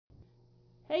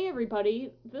Hey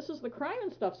everybody, this is the Crime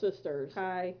and Stuff Sisters.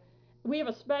 Hi. We have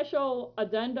a special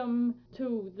addendum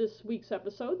to this week's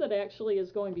episode that actually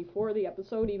is going before the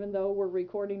episode, even though we're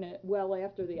recording it well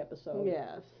after the episode.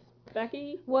 Yes.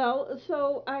 Becky? Well,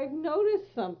 so I've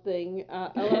noticed something.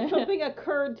 Something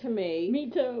occurred to me. Me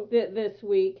too. This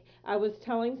week. I was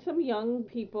telling some young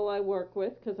people I work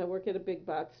with, because I work at a big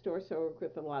box store, so I work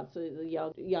with lots of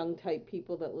the young type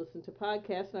people that listen to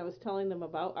podcasts, and I was telling them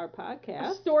about our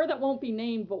podcast. A store that won't be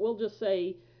named, but we'll just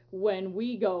say when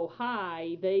we go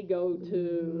high, they go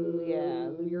to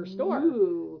your store.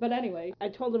 Ooh. But anyway. I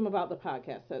told them about the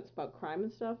podcast that's about crime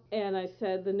and stuff. And I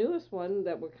said the newest one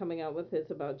that we're coming out with is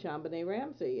about JonBenet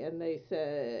Ramsey. And they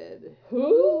said,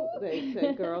 who? They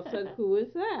said, girl said, who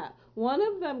is that? One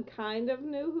of them kind of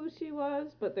knew who she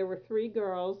was, but there were 3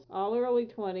 girls, all early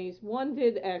 20s. One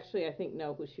did actually, I think,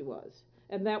 know who she was.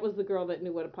 And that was the girl that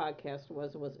knew what a podcast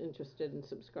was and was interested in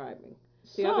subscribing.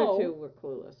 The other 2 were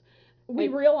clueless. We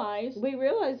realized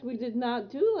we did not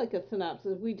do like a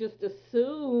synopsis. We just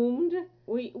assumed.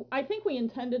 I think we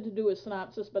intended to do a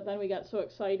synopsis, but then we got so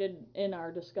excited in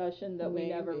our discussion that we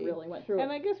never really went through it.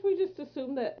 And I guess we just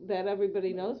assumed that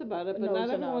everybody knows about it, but not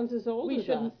everyone's as old as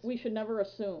us. We should never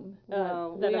assume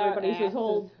that everybody's as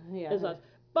old as us.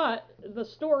 But the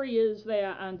story is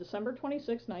that on December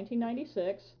 26,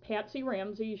 1996, Patsy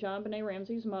Ramsey, JonBenet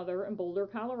Ramsey's mother in Boulder,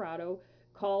 Colorado,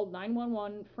 called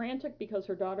 911 frantic because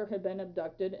her daughter had been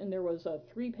abducted, and there was a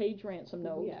 3-page ransom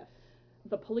note. Yes.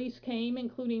 The police came,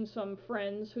 including some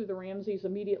friends who the Ramseys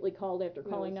immediately called after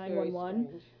calling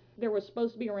 911. There was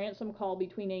supposed to be a ransom call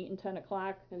between 8 and 10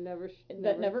 o'clock. And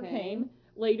that never came.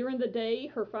 Later in the day,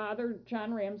 her father,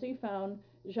 John Ramsey, found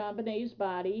JonBenet's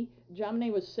body.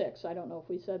 JonBenet was 6. I don't know if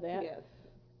we said that. Yes.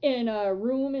 In a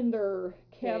room in their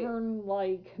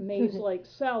cavern-like, maze-like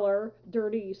cellar,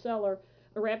 dirty cellar,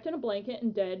 wrapped in a blanket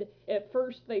and dead. At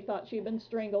first, they thought she had been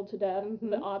strangled to death. Mm-hmm.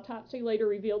 The autopsy later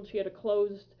revealed she had a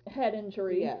closed head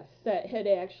injury that had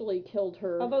actually killed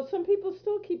her. Although some people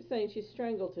still keep saying she's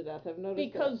strangled to death. I've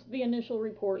noticed because the initial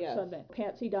report said that.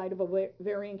 Patsy died of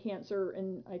ovarian cancer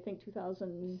in, I think,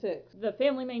 2006. The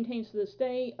family maintains to this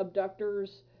day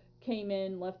abductors came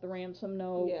in, left the ransom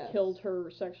note, killed her,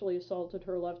 sexually assaulted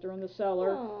her, left her in the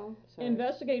cellar. Oh,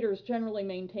 investigators generally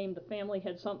maintain the family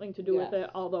had something to do with it,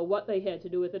 although what they had to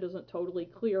do with it isn't totally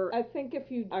clear. I think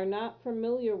if you are not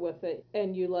familiar with it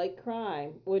and you like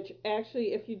crime, which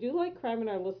actually, if you do like crime and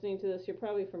are listening to this, you're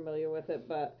probably familiar with it,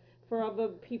 but for other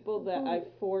people that I've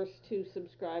forced to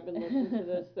subscribe and listen to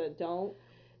this that don't,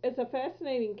 it's a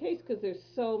fascinating case because there's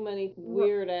so many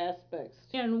weird aspects.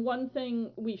 And one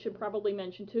thing we should probably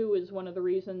mention, too, is one of the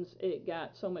reasons it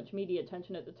got so much media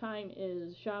attention at the time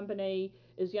is JonBenet,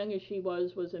 as young as she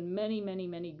was in many, many,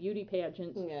 many beauty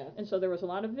pageants. Yes. And so there was a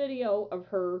lot of video of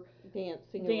her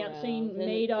dancing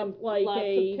made up like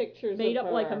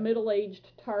a middle-aged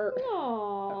tart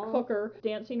cooker,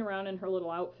 dancing around in her little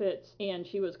outfits. And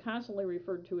she was constantly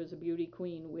referred to as a beauty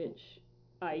queen, which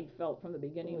I felt from the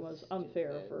beginning was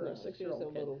unfair for a 6-year-old kid. She was a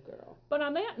little girl. But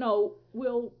on that note,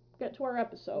 we'll get to our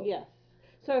episode. Yes.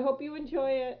 So I hope you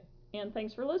enjoy it. And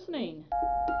thanks for listening.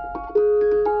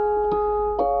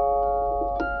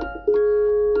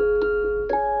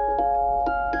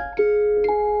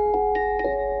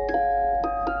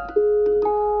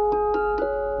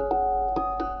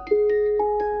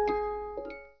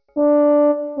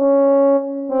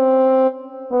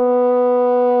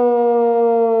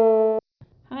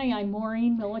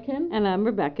 And I'm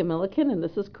Rebecca Milliken, and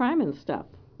this is Crime and Stuff.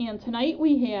 And tonight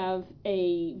we have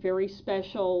a very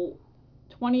special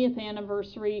 20th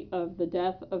anniversary of the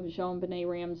death of JonBenet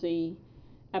Ramsey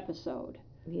episode.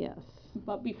 Yes.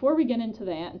 But before we get into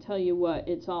that and tell you what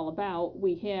it's all about,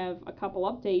 we have a couple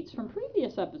updates from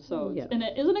previous episodes. Yes. And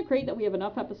isn't it great that we have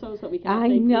enough episodes that we can update?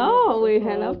 I know, we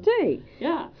had an update.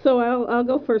 Yeah. So I'll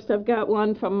go first. I've got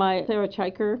one from my Sarah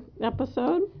Chiker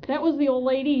episode. That was the old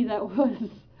lady that was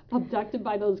abducted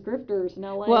by those grifters in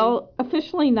L.A. Well,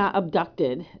 officially not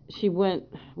abducted. She went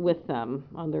with them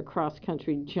on their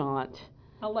cross-country jaunt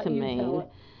to Maine.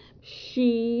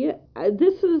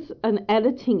 This is an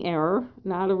editing error,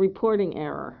 not a reporting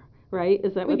error, right?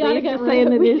 Is that what they used to say in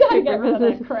the newspaper? We gotta get rid of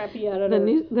that crappy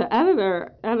editor. The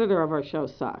editor of our show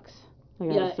sucks. I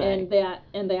gotta say.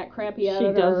 and that crappy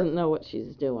editor. She doesn't know what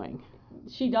she's doing.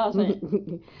 She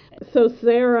doesn't. So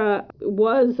Sarah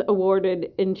was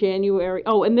awarded in January.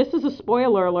 Oh, and this is a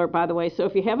spoiler alert, by the way. So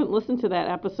if you haven't listened to that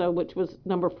episode, which was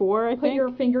number 4, I think. Put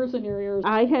your fingers in your ears.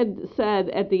 I had said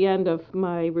at the end of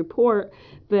my report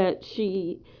that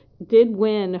she did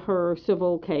win her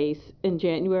civil case in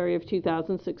January of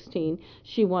 2016.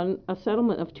 She won a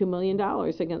settlement of $2 million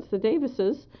against the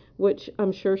Davises, which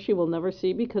I'm sure she will never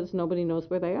see because nobody knows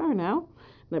where they are now.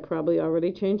 They probably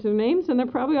already changed their names, and they're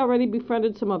probably already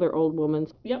befriended some other old women.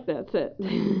 Yep. That's it.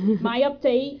 My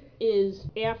update is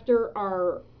after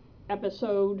our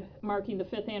episode marking the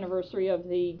 5th anniversary of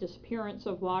the disappearance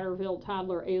of Waterville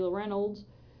toddler Ayla Reynolds,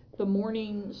 the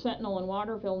Morning Sentinel in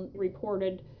Waterville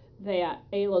reported that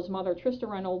Ayla's mother, Trista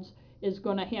Reynolds, is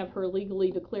going to have her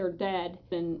legally declared dead.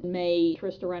 In May,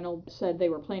 Trista Reynolds said they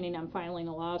were planning on filing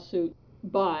a lawsuit,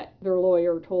 but their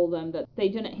lawyer told them that they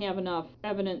didn't have enough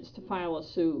evidence to file a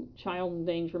suit. Child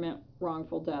endangerment,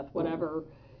 wrongful death, whatever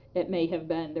it may have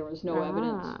been, there was no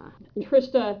evidence.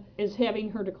 Trista is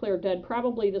having her declared dead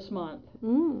probably this month.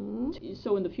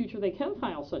 So in the future they can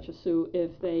file such a suit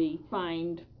if they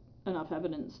find enough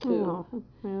evidence to.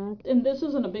 And this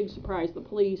isn't a big surprise. The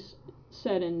police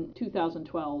said in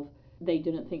 2012 they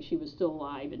didn't think she was still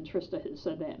alive, and Trista has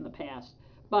said that in the past.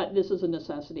 But this is a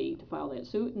necessity to file that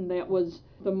suit, and that was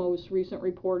the most recent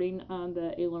reporting on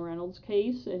the Ayla Reynolds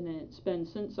case, and it's been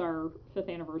since our 5th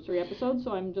anniversary episode,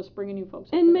 so I'm just bringing you folks.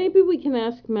 And maybe we can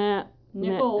ask Matt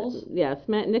Nichols.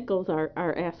 Matt Nichols,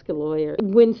 our Ask a Lawyer.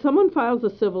 When someone files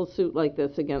a civil suit like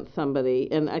this against somebody,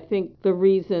 and I think the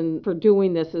reason for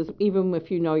doing this is, even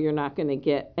if you know you're not going to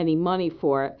get any money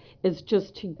for it, is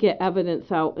just to get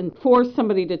evidence out and force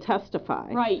somebody to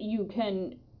testify. Right, you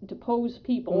can depose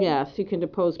people. Yes, you can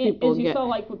depose people. As you saw,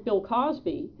 like with Bill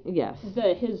Cosby. Yes.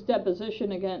 His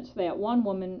deposition against that one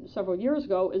woman several years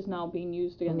ago is now being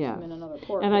used against him in another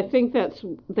court. And I think that's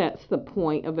the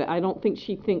point of it. I don't think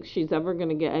she thinks she's ever going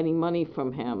to get any money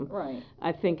from him. Right.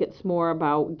 I think it's more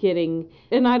about getting,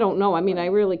 and I don't know. I mean, I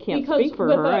really can't speak for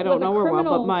her. I don't know her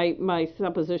well, but my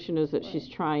supposition is that she's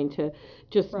trying to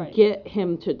just get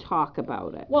him to talk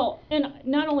about it. Well, and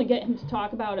not only get him to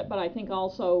talk about it, but I think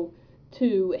also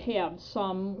to have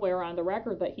somewhere on the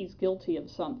record that he's guilty of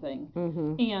something.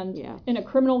 And in a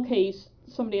criminal case,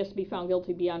 somebody has to be found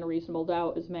guilty beyond a reasonable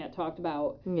doubt, as Matt talked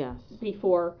about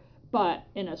before. But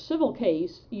in a civil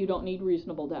case, you don't need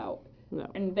reasonable doubt. No.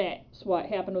 And that's what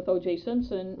happened with O.J.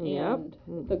 Simpson and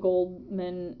the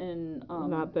Goldman and...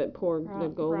 not that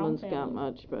the Goldman's got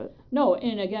much, but... No,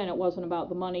 and again, it wasn't about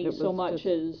the money so much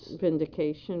as...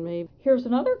 vindication, maybe. Here's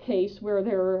another case where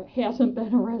there hasn't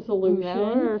been a resolution.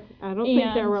 Never. I don't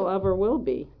think there ever will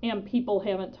be. And people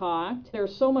haven't talked.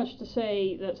 There's so much to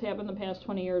say that's happened in the past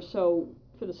 20 years, so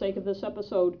for the sake of this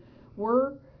episode,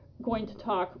 we're going to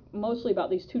talk mostly about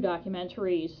these 2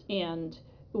 documentaries and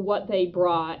what they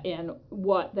brought and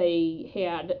what they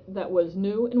had that was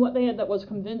new and what they had that was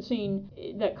convincing,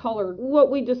 that colored.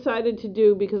 What we decided to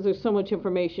do, because there's so much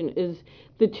information, is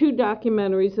the 2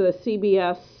 documentaries of the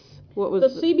CBS.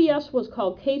 CBS was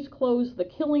called Case Closed, The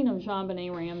Killing of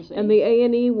JonBenet Ramsey. And the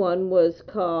A&E one was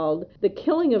called The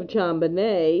Killing of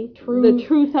JonBenet, The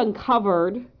Truth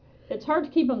Uncovered. It's hard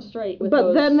to keep them straight.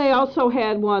 But then they also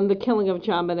had one, The Killing of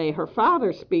JonBenet, Her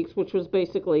Father Speaks, which was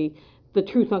basically the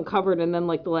truth uncovered, and then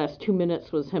like the last 2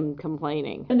 minutes was him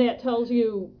complaining. And that tells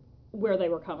you where they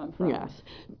were coming from. Yes.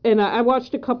 And I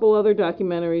watched a couple other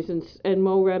documentaries, and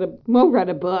Mo read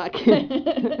a book.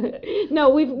 No,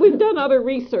 we've done other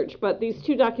research, but these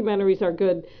 2 documentaries are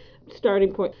good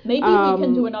starting point. Maybe we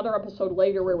can do another episode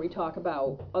later where we talk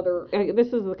about other... This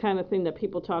is the kind of thing that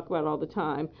people talk about all the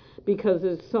time because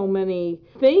there's so many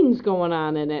things going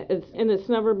on in it, and it's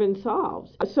never been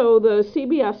solved. So the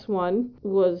CBS one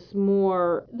was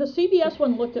more... The CBS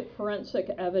one looked at forensic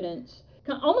evidence,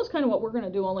 almost kind of what we're going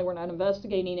to do, only we're not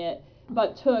investigating it,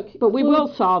 but we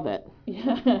will solve it.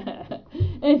 Yeah.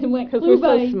 And went because we're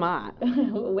so smart.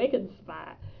 Wicked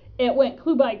smart. It went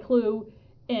clue by clue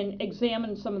and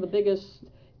examined some of the biggest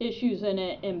issues in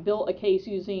it and built a case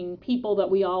using people that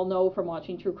we all know from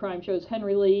watching true crime shows.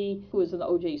 Henry Lee, who was in the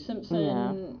O.J.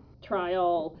 Simpson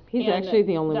trial. He's actually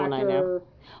the only one I know.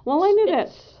 Well, I knew that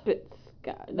Spitz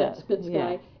guy. That Spitz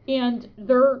guy. And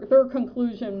their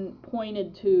conclusion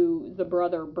pointed to the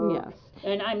brother Burke. Yes.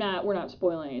 And we're not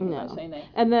spoiling anything by saying that.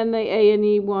 And then the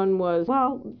A&E one was,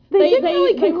 they didn't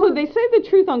really conclude. They say the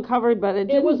truth uncovered, but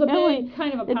it was a big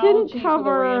kind of apology. It didn't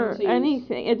cover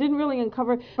anything. It didn't really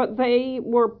uncover, but they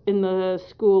were in the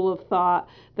school of thought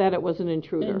that it was an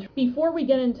intruder. And before we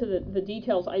get into the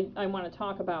details, I want to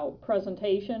talk about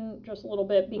presentation just a little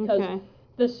bit, because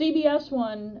the CBS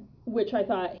one, which I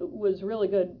thought was really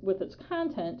good with its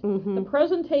content, the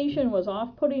presentation was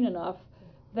off-putting enough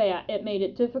that it made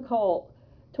it difficult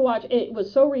to watch. It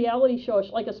was so reality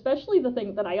showish, like especially the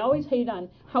thing that I always hate on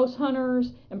House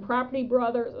Hunters and Property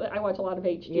Brothers. I watch a lot of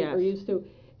HG, or used to,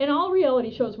 And all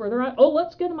reality shows where they're on,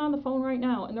 let's get them on the phone right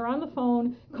now. And they're on the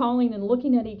phone calling and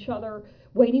looking at each other,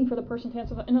 waiting for the person to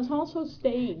answer. And it's also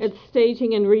staged. It's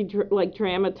staging and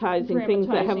dramatizing things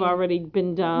that have already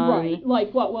been done. Right,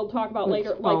 like what we'll talk about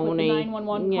later, like with the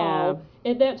 911 call.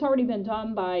 That's already been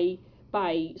done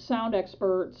by sound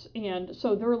experts. And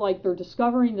so they're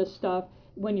discovering this stuff.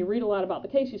 When you read a lot about the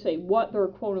case, you say what they're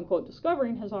quote-unquote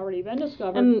discovering has already been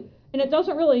discovered. And it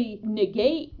doesn't really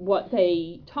negate what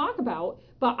they talk about,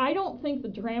 but I don't think the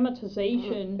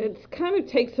dramatization... It kind of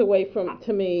takes away from,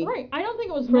 to me... Right. I don't think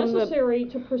it was necessary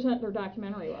to present their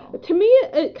documentary well. To me,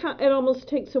 it almost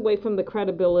takes away from the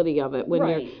credibility of it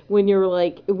when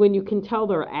you can tell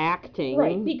they're acting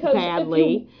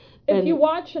badly. If you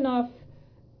watch enough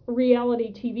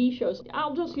reality TV shows,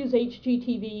 I'll just use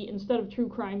HGTV instead of true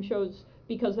crime shows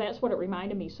because that's what it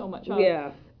reminded me so much of.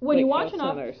 Yeah. When you watch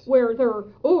enough where they're,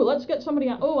 let's get somebody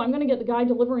on, I'm going to get the guy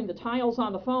delivering the tiles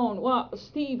on the phone. Well,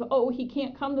 Steve, he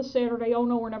can't come this Saturday. Oh,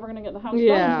 no, we're never going to get the house done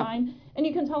in time. And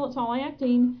you can tell it's all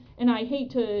acting. And I hate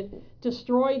to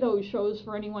destroy those shows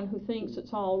for anyone who thinks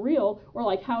it's all real. Or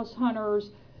like House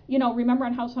Hunters. You know, remember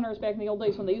on House Hunters back in the old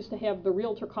days when they used to have the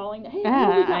realtor calling, hey, we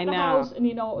got the house, and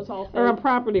it was all fake. Or on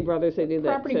Property Brothers, they do that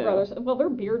Property too. Brothers, well, their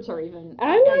beards are even...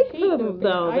 I like them,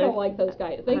 though. I don't like those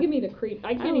guys. They give me the creep.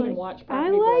 I can't even watch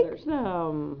Property I Brothers. like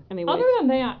them. Anyways. Other than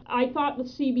that, I thought the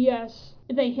CBS,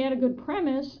 they had a good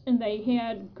premise, and they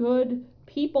had good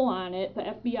people on it. The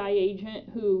FBI agent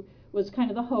who was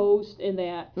kind of the host, and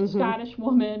that Scottish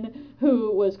woman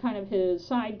who was kind of his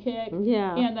sidekick.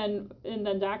 Yeah. And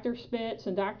then Dr. Spitz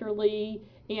and Dr. Lee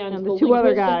and the two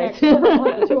other guys.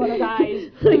 The two other guys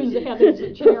who's had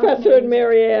these Professor and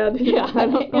Marianne. Yeah,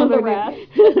 and the rest.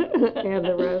 And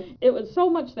the rest. It was so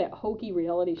much that hokey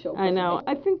reality show. I know.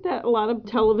 I think that a lot of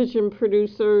television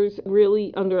producers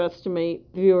really underestimate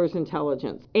viewers'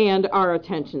 intelligence and our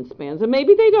attention spans. And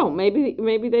maybe they don't.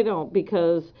 Maybe they don't,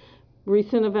 because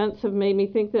recent events have made me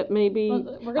think that maybe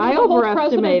I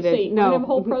overestimated. No, we're gonna have a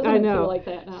whole presidency like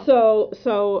that now.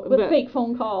 So with fake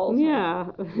phone calls. Yeah.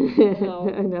 I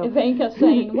know. Ivanka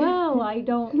saying, "Well, I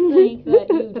don't think that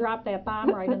you dropped that bomb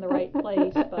right in the right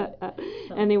place." But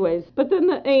anyways, but then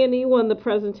the A&E one, the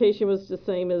presentation was the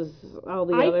same as all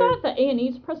the other. I thought the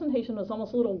A&E's presentation was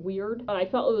almost a little weird, but I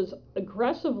felt it was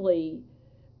aggressively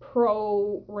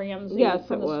pro Ramsey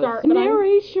from the start. The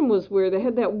narration was weird. They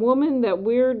had that woman, that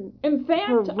weird... In fact,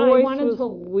 her voice was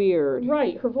weird.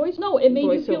 Right, her voice... No, it made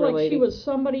you feel like she was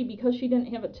somebody, because she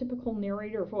didn't have a typical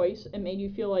narrator voice, it made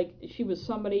you feel like she was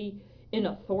somebody in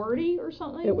authority or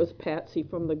something. It was Patsy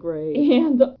from the grave.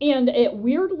 And it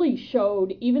weirdly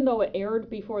showed, even though it aired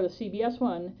before the CBS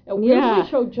one, it weirdly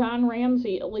showed John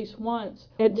Ramsey at least once.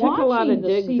 It took a lot of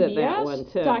digs at that one,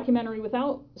 too. Documentary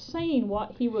without saying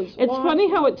what he was It's watching.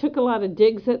 funny how it took a lot of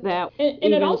digs at that.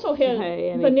 And it also had,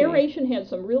 the narration had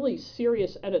some really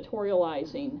serious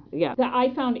editorializing that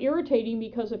I found irritating,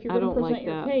 because if you're going to present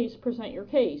your case, present your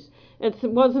case. It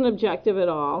wasn't objective at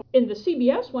all. And the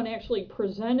CBS one actually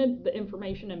presented the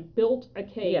information and built a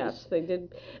case. Yes, they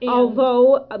did.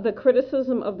 Although the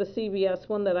criticism of the CBS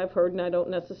one that I've heard, and I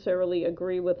don't necessarily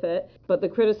agree with it, but the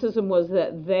criticism was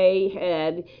that they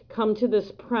had come to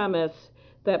this premise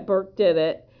that Burke did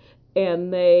it,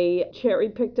 and they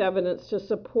cherry-picked evidence to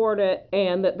support it,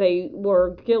 and that they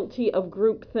were guilty of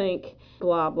groupthink,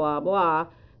 blah, blah, blah.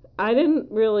 I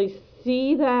didn't really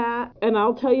see that, and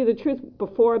I'll tell you the truth,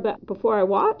 before I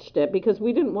watched it, because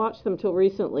we didn't watch them till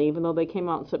recently, even though they came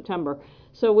out in September,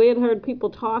 so we had heard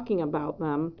people talking about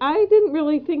them. I didn't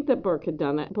really think that Burke had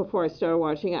done it before I started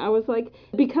watching it. I was like,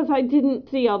 because I didn't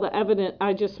see all the evidence,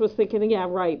 I just was thinking, yeah,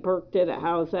 right, Burke did it,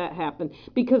 how does that happen?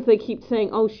 Because they keep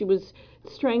saying, she was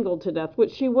strangled to death,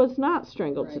 which she was not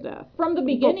strangled to death. From the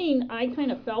beginning, I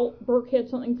kind of felt Burke had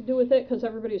something to do with it, because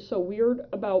everybody's so weird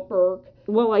about Burke.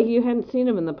 Well, you hadn't seen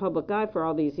him in the public eye for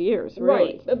all these years,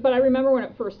 really. Right, but I remember when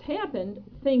it first happened,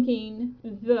 thinking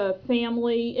the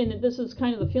family, and this is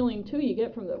kind of the feeling, too, you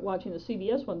get from watching the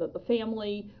CBS one, that the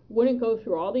family wouldn't go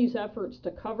through all these efforts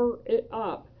to cover it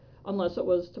up unless it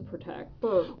was to protect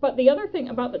Burke. But the other thing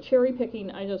about the cherry picking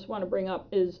I just want to bring up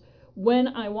is, when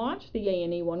I watched the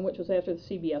A&E one, which was after the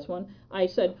CBS one, I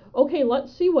said, okay,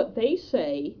 let's see what they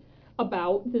say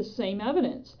about this same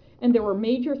evidence. And there were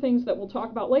major things that we'll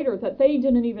talk about later that they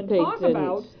didn't even talk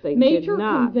about. They major did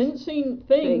not. Convincing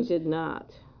things. They did not.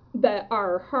 That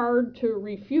are hard to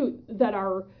refute, that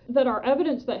are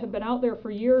evidence that have been out there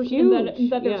for years. Huge,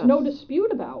 and that there's no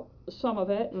dispute about some of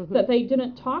it, that they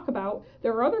didn't talk about.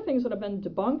 There are other things that have been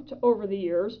debunked over the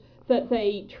years that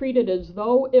they treated as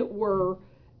though it were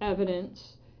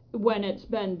evidence, when it's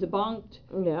been debunked.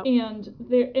 Yeah.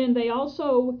 And they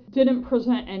also didn't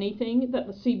present anything that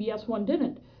the CBS one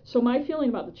didn't. So my feeling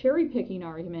about the cherry picking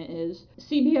argument is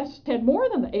CBS had more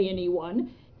than the A&E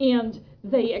one, and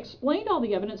they explained all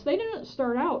the evidence. They didn't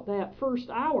start out that first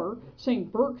hour saying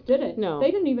Burke did it. No.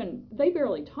 They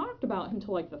barely talked about it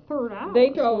until like the third hour.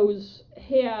 They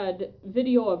had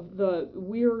video of the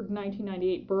weird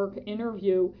 1998 Burke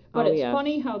interview, but it's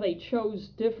funny how they chose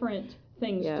different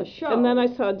things to show. And then I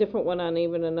saw a different one on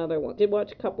even another one. Did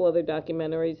watch a couple other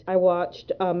documentaries. I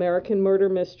watched American Murder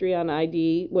Mystery on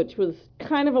ID, which was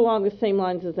kind of along the same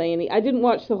lines as A&E. I didn't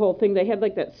watch the whole thing. They had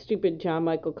like that stupid John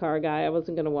Michael Carr guy. I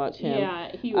wasn't going to watch him.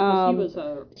 Yeah, he was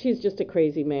a... He's just a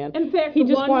crazy man. In fact, he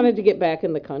just wanted to get back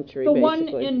in the country,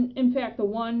 basically. In fact, the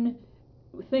one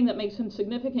thing that makes him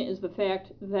significant is the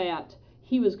fact that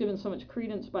he was given so much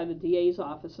credence by the DA's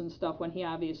office and stuff when he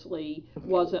obviously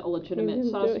wasn't a legitimate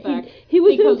suspect. He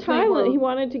was in Thailand. He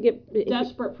wanted to get...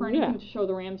 desperate for anything to show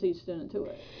the Ramseys didn't do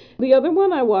it. The other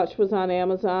one I watched was on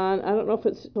Amazon. I don't know if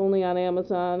it's only on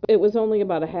Amazon. It was only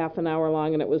about a half an hour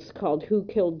long, and it was called Who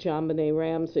Killed JonBenet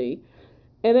Ramsey?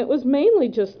 And it was mainly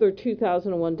just their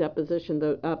 2001 deposition,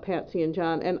 the Patsy and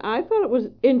John. And I thought it was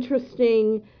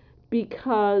interesting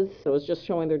because it was just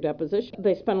showing their deposition.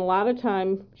 They spent a lot of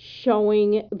time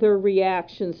showing their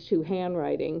reactions to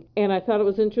handwriting. And I thought it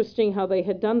was interesting how they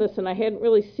had done this, and I hadn't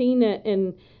really seen it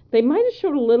in... They might have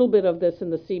showed a little bit of this in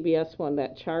the CBS one,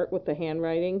 that chart with the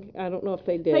handwriting. I don't know if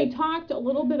they did. They talked a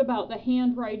little bit about the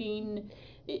handwriting.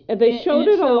 They showed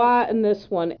it a lot in this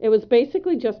one. It was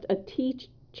basically just a T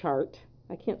chart.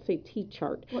 I can't say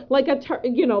T-chart. Like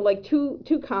like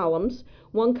two columns.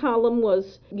 One column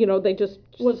was, they just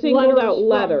singled out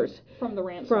letters from the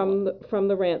ransom note. From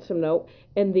the ransom note,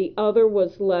 and the other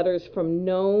was letters from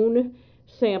known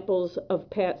samples of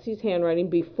Patsy's handwriting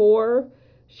before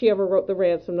she ever wrote the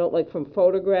ransom note, like from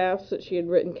photographs that she had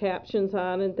written captions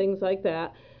on and things like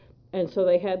that. And so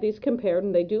they had these compared,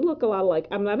 and they do look a lot alike.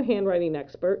 I'm not a handwriting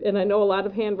expert, and I know a lot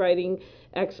of handwriting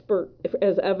expert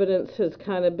as evidence has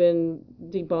kind of been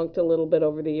debunked a little bit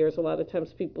over the years. A lot of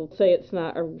times people say it's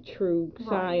not a true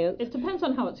science. It depends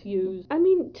on how it's used. I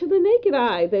mean, to the naked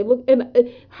eye, they look, and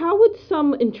how would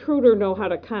some intruder know how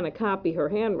to kind of copy her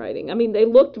handwriting? I mean, they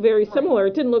looked very similar.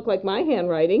 It didn't look like my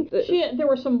handwriting. There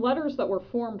were some letters that were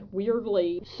formed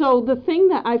weirdly. So the thing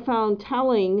that I found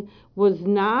telling was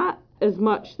not as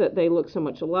much that they look so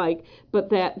much alike,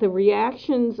 but that the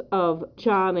reactions of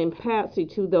John and Patsy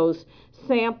to those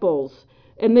samples,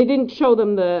 and they didn't show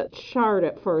them the chart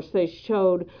at first, they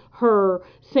showed her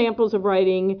samples of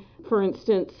writing. For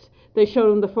instance, they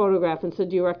showed them the photograph and said,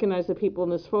 do you recognize the people in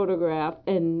this photograph?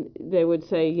 And they would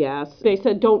say yes. They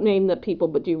said, don't name the people,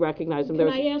 but do you recognize them? Can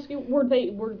I ask you, were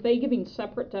they giving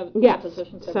separate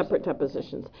depositions? Yes, separate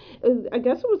depositions. I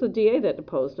guess it was the DA that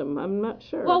deposed them. I'm not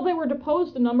sure. Well, they were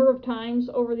deposed a number of times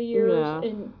over the years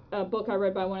in a book I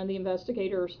read by one of the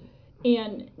investigators.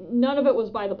 And none of it was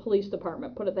by the police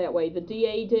department, put it that way. The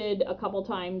DA did a couple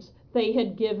times. They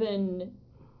had given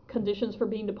conditions for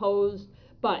being deposed,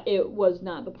 but it was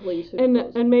not the police who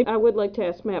deposed. And maybe I would like to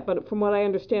ask Matt, but from what I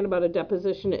understand about a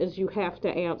deposition is you have to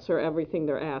answer everything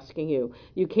they're asking you.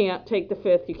 You can't take the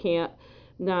fifth. You can't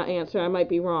not answer. I might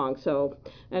be wrong, so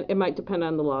and it might depend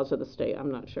on the laws of the state.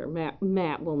 I'm not sure.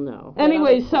 Matt will know.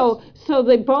 Anyway, so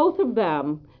they both of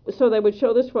them. So they would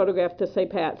show this photograph to, say,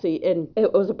 Patsy, and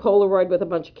it was a Polaroid with a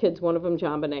bunch of kids, one of them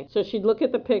JonBenet. So she'd look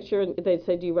at the picture, and they'd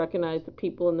say, do you recognize the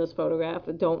people in this photograph?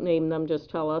 Don't name them, just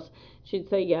tell us. She'd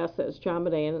say, yes, that's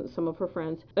JonBenet and some of her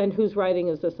friends. And whose writing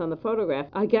is this on the photograph?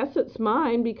 I guess it's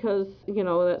mine because,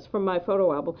 that's from my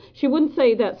photo album. She wouldn't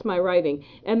say that's my writing.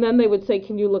 And then they would say,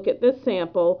 can you look at this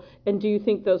sample, and do you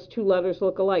think those two letters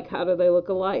look alike? How do they look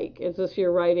alike? Is this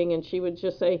your writing? And she would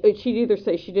just say, she'd either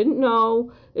say she didn't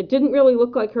know, it didn't really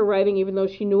look like her writing, even though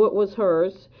she knew it was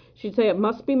hers. She'd say, it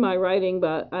must be my writing,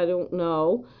 but I don't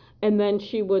know. And then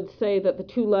she would say that the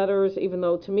two letters, even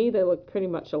though to me they looked pretty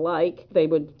much alike, they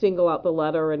would single out the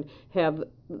letter and have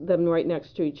them right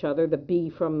next to each other, the B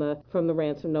from the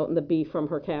ransom note and the B from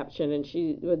her caption, and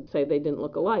she would say they didn't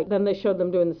look alike. Then they showed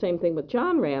them doing the same thing with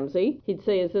John Ramsey. He'd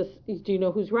say, do you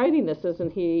know whose writing this is?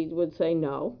 And he would say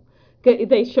no.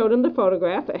 They showed him the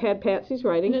photograph. It had Patsy's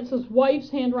writing. And it's his wife's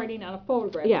handwriting on a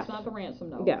photograph. Yes. It's not the ransom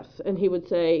note. Yes. And he would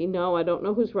say, no, I don't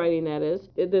know whose writing that is.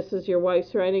 This is your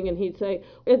wife's writing. And he'd say,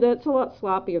 that's a lot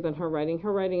sloppier than her writing.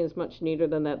 Her writing is much neater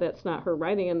than that. That's not her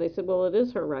writing. And they said, well, it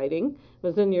is her writing. It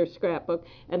was in your scrapbook.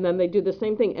 And then they do the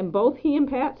same thing. And both he and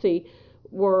Patsy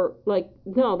were like,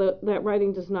 no, that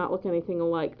writing does not look anything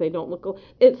alike. They don't look.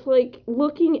 It's like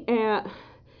looking at...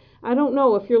 I don't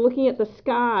know if you're looking at the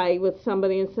sky with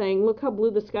somebody and saying, look how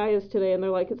blue the sky is today, and they're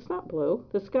like, it's not blue.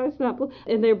 The sky's not blue.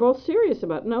 And they're both serious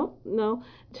about it. No.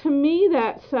 To me,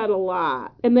 that said a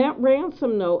lot. And that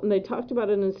ransom note, and they talked about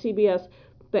it in CBS,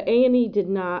 the A&E did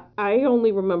not. I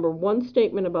only remember one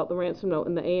statement about the ransom note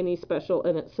in the A&E special,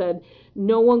 and it said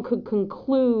no one could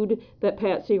conclude that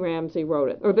Patsy Ramsey wrote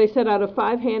it. Or they said out of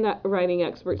 5 handwriting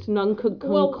experts, none could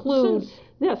conclude.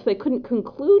 Yes, they couldn't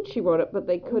conclude she wrote it, but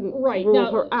they couldn't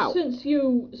rule her out. Since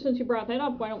you brought that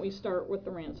up, why don't we start with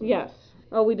the ransom note? Yes.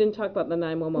 Oh, we didn't talk about the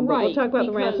 911, but we'll talk about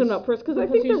the ransom note first, because I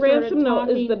think the ransom note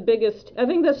is the biggest, I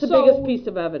think that's the biggest piece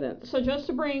of evidence. So just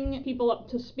to bring people up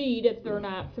to speed, if they're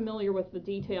not familiar with the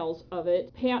details of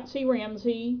it, Patsy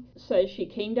Ramsey says she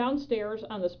came downstairs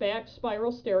on this back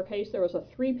spiral staircase. There was a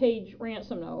 3-page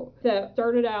ransom note that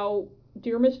started out,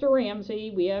 Dear Mr.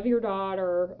 Ramsey, we have your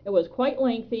daughter. It was quite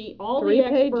lengthy. All 3 the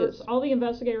experts, pages. all the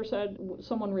investigators said,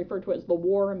 someone referred to it as the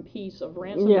war and peace of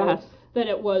ransom notes, that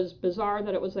it was bizarre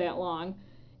that it was that long.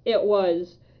 It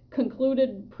was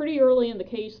concluded pretty early in the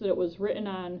case that it was written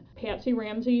on Patsy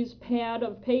Ramsey's pad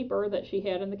of paper that she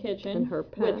had in the kitchen and her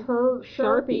pen. with her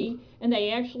Sharpie, and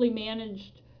they actually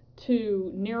managed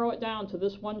to narrow it down to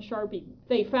this one Sharpie.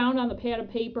 They found on the pad of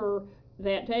paper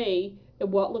that day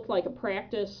what looked like a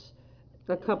practice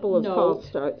a couple of false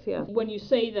starts, yeah. When you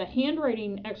say the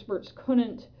handwriting experts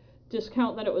couldn't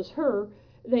discount that it was her,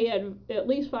 they had at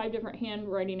least 5 different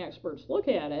handwriting experts look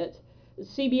at it.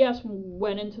 CBS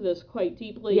went into this quite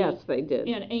deeply. Yes, they did.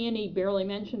 And A&E barely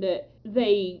mentioned it.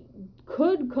 They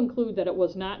could conclude that it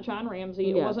was not John Ramsey.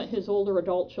 It wasn't his older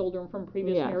adult children from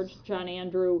previous marriage, John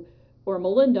Andrew or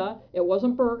Melinda. It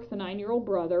wasn't Burke, the 9-year-old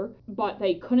brother. But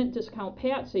they couldn't discount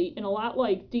Patsy. And a lot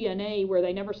like DNA, where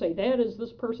they never say, that is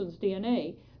this person's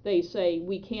DNA. They say,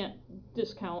 we can't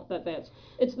discount that's...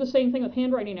 It's the same thing with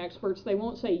handwriting experts. They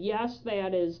won't say, yes,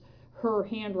 that is her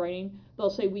handwriting.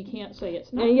 They'll say, we can't say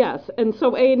it's not. Yes, and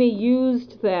so A&E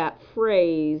used that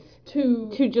phrase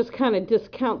to just kind of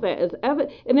discount that as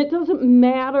evidence. And it doesn't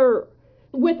matter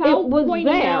without pointing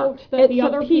out that the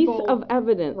other people... It's a piece of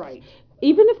evidence. Right.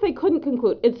 Even if they couldn't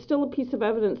conclude, it's still a piece of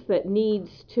evidence that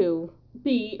needs to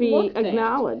be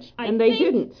acknowledged. They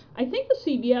didn't. I think the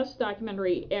CBS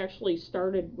documentary actually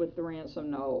started with the ransom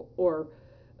note, or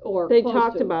they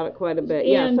talked about it quite a bit.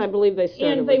 Yes, I believe they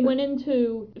started. And they went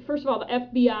into, first of all, the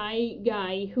FBI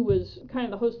guy who was kind of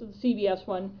the host of the CBS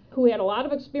one, who had a lot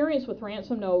of experience with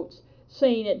ransom notes,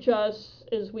 saying it just,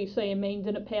 as we say in Maine,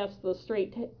 didn't pass the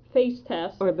straight face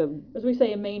test, or as we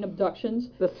say in Maine, abductions.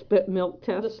 The spit milk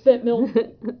test. The spit milk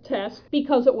test,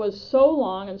 because it was so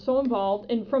long and so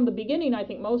involved. And from the beginning, I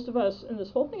think most of us in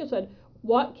this whole thing have said,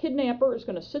 what kidnapper is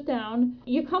going to sit down?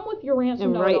 You come with your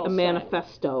ransom note and write a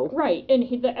manifesto. Right, and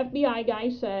the FBI guy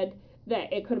said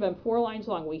that it could have been 4 lines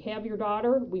long. We have your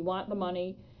daughter. We want the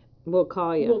money. We'll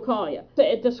call you. We'll call you.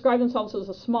 It described themselves as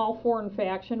a small foreign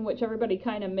faction, which everybody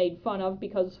kind of made fun of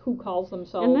because who calls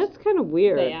themselves And that's kind of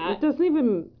weird. That? It doesn't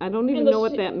even, I don't even know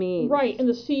what that means. Right, and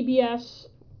the CBS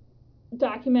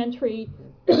documentary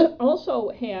also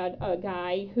had a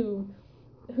guy who,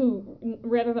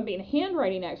 rather than being a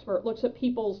handwriting expert, looks at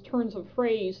people's turns of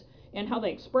phrase and how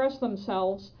they express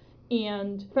themselves,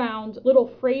 and found little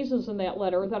phrases in that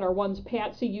letter that are ones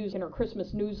Patsy used in her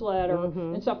Christmas newsletter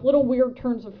and stuff, little weird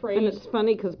turns of phrase. And it's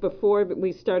funny because before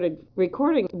we started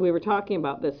recording, we were talking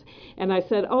about this, and I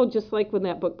said, oh, just like when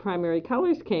that book Primary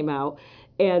Colors came out,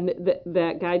 and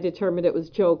that guy determined it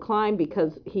was Joe Klein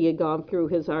because he had gone through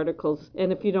his articles.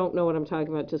 And if you don't know what I'm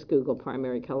talking about, just Google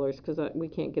Primary Colors because we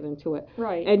can't get into it.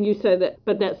 Right. And you said that,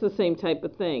 but that's the same type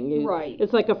of thing. Right.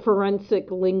 It's like a forensic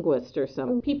linguist or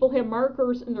something. People have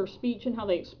markers in their speech and how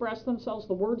they express themselves,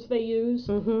 the words they use,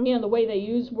 and the way they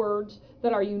use words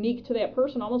that are unique to that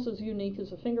person, almost as unique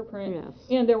as a fingerprint. Yes.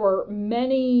 And there were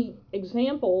many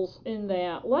examples in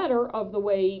that letter of the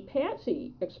way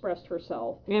Patsy expressed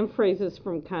herself. And phrases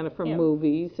from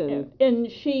movies.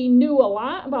 And she knew a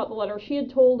lot about the letter. She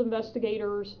had told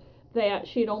investigators that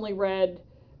she had only read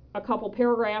a couple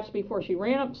paragraphs before she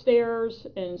ran upstairs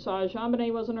and saw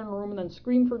JonBenet wasn't in her room and then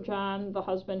screamed for John, the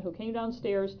husband, who came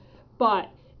downstairs. But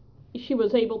she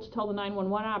was able to tell the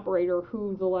 911 operator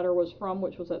who the letter was from,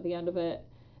 which was at the end of it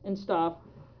and stuff.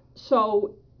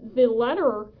 So the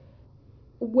letter,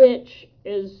 which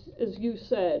is, as you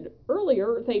said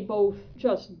earlier, they both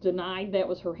just denied that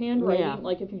was her handwriting,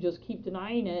 like if you just keep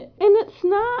denying it. And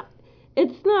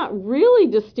it's not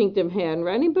really distinctive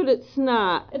handwriting, but it's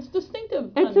not. It's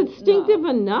distinctive. It's distinctive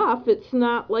enough. It's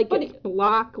not like it's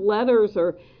block letters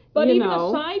or, But even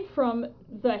aside from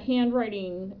the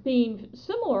handwriting being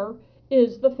similar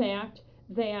is the fact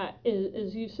that,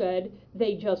 as you said,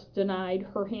 they just denied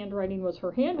her handwriting was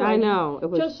her handwriting. I know. It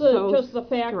was just the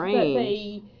fact strange. that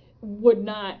they would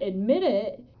not admit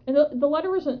it. And the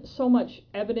letter isn't so much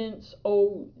evidence,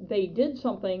 oh, they did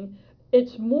something.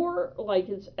 It's more like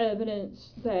it's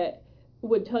evidence that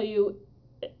would tell you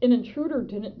an intruder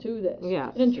didn't do this.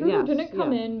 Yes, an intruder didn't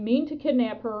come in, mean to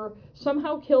kidnap her,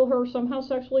 somehow kill her, somehow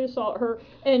sexually assault her,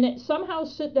 and somehow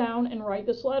sit down and write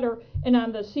this letter. And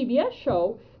on the CBS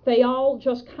show, they all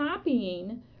just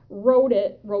copying wrote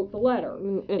the letter.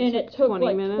 It took 20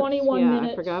 like minutes. 21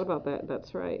 minutes. I forgot about that.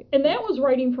 That's right. And that was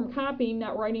writing from copying,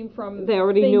 not writing from They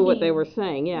already knew what they were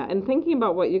saying, and thinking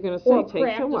about what you're going to say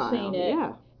takes a while.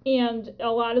 It. And a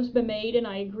lot has been made, and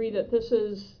I agree that this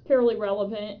is fairly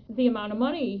relevant. The amount of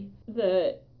money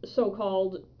the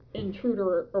so-called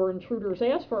intruder or intruders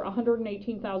asked for,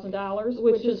 $118,000,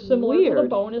 which is similar weird. to the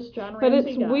bonus John Ramsey But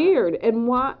it's got. weird. And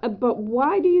why? But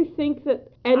why do you think that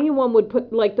anyone would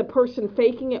put, like the person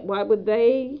faking it? Why would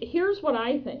they? Here's what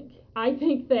I think. I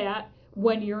think that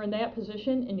when you're in that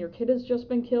position and your kid has just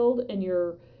been killed and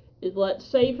you're, let's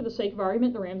say for the sake of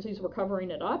argument, the Ramseys were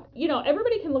covering it up.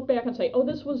 Everybody can look back and say, oh,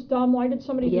 this was dumb. Why did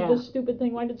somebody do this stupid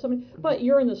thing? Why did somebody? But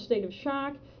you're in the state of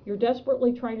shock. You're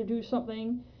desperately trying to do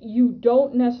something. You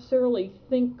don't necessarily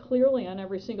think clearly on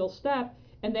every single step.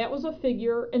 And that was a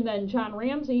figure. And then John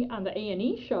Ramsey on the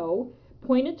A&E show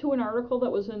pointed to an article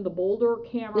that was in the Boulder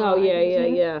Camera. Oh,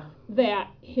 yeah. That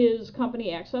his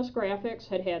company, Access Graphics,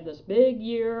 had this big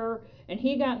year, and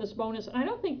he got this bonus. I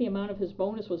don't think the amount of his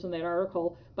bonus was in that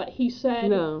article, but he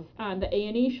said on the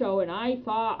A&E show, and I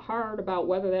thought hard about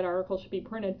whether that article should be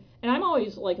printed. And I'm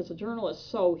always, like, as a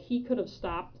journalist, so he could have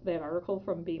stopped that article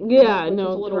from being printed, which is a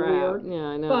little weird. Yeah,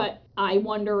 I know. But I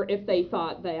wonder if they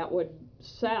thought that would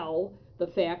sell the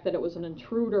fact that it was an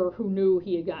intruder who knew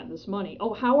he had gotten this money.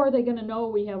 Oh, how are they going to know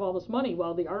we have all this money?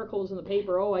 Well, the article was in the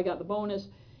paper. Oh, I got the bonus.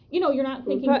 You're not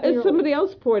thinking But clearly. as somebody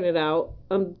else pointed out,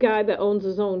 a guy that owns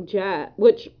his own jet,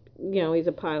 which, he's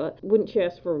a pilot, wouldn't you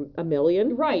ask for $1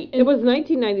 million? Right. It was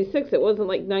 1996. It wasn't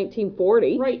like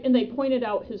 1940. Right, and they pointed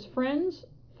out his friends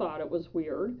thought it was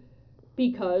weird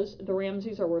because the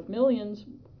Ramseys are worth millions.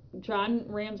 John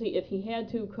Ramsey, if he had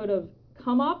to, could have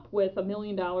come up with $1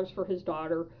 million for his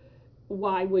daughter.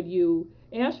 Why would you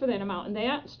ask for that amount? And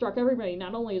that struck everybody,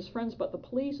 not only his friends, but the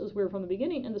police, as we were from the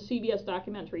beginning. And the CBS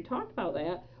documentary talked about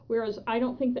that, whereas I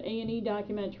don't think the A&E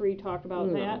documentary talked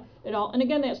about that at all. And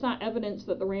again, that's not evidence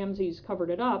that the Ramseys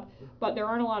covered it up, but there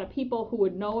aren't a lot of people who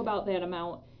would know about that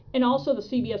amount. And also the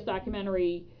CBS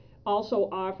documentary also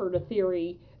offered a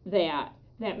theory that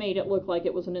made it look like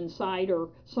it was an insider,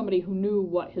 somebody who knew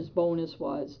what his bonus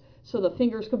was. So the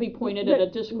fingers could be pointed at a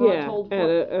disgruntled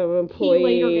employee. He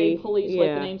later gave police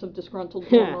like the names of disgruntled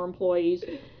former employees.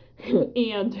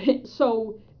 And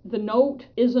so the note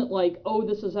isn't like, oh,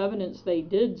 this is evidence they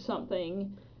did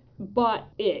something, but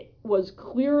it was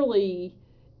clearly,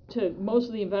 to most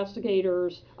of the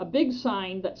investigators, a big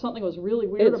sign that something was really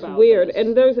weird about it. It's weird.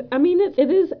 And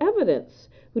it is evidence,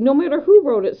 no matter who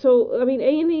wrote it. So,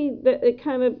 A&E, it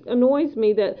kind of annoys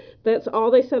me that that's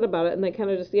all they said about it, and they kind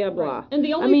of just, blah. Right. And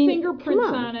the only fingerprints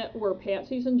on it were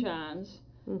Patsy's and John's.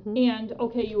 Mm-hmm. And,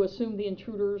 okay, you assume the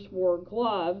intruders wore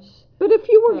gloves. But if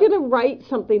you were going to write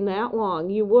something that long,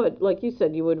 you would, like you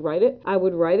said, you would write it. I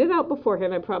would write it out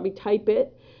beforehand. I'd probably type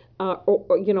it. Or,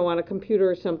 on a computer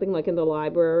or something, like in the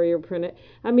library, or print it.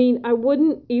 I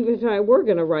wouldn't, even if I were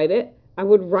going to write it, I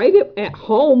would write it at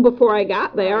home before I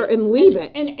got there and leave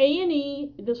it. And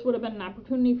A&E, this would have been an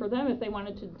opportunity for them if they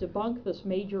wanted to debunk this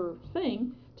major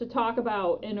thing, to talk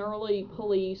about an early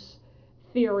police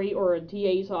theory or a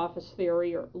DA's office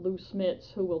theory, or Lou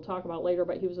Smits, who we'll talk about later,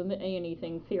 but he was in the A&E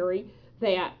thing theory,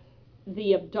 that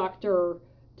the abductor,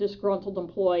 disgruntled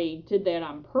employee, did that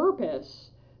on purpose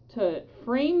to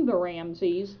frame the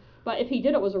Ramseys, but if he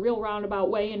did, it was a real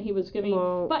roundabout way, and he was giving.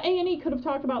 But A&E could have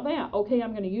talked about that. Okay,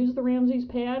 I'm going to use the Ramseys'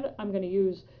 pad. I'm going to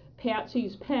use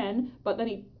Patsy's pen. But then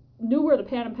he knew where the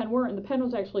pad and pen were, and the pen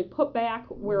was actually put back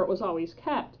where it was always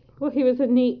kept. Well, he was a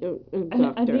neat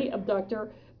abductor. A neat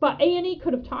abductor. But A&E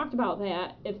could have talked about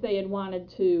that if they had wanted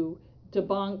to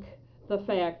debunk the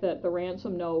fact that the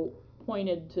ransom note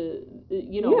pointed to,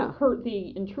 hurt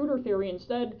the intruder theory.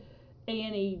 Instead,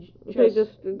 A&E they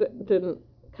just didn't.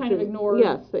 kind of ignored.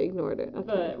 Yes, they ignored it. Okay.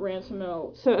 The ransom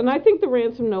note. So, and I think the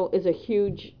ransom note is a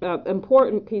huge,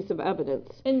 important piece of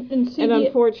evidence. And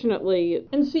unfortunately...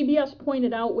 And CBS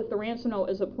pointed out with the ransom note,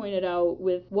 as it pointed out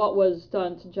with what was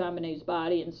done to JonBenet's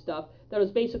body and stuff, that it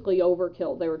was basically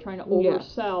overkill. They were trying to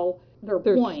oversell their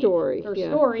point. Story. Their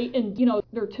story. And, you know,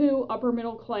 they're two upper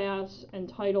middle class,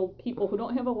 entitled people who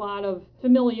don't have a lot of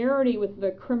familiarity with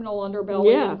the criminal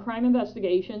underbelly and crime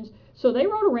investigations. So they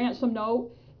wrote a ransom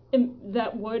note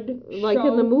that would show, like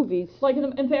in the movies.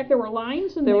 In fact, there were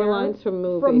lines in there. There were lines from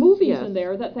movies. In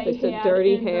there that they said had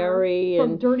Dirty Harry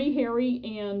from Dirty Harry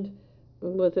and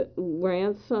was it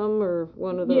Ransom or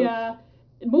one of those? Yeah,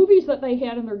 movies that they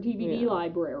had in their DVD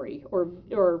library or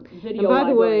video. And by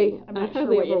the library. way, I'm not I sure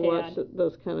hardly what ever you watched had.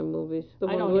 those kind of movies. The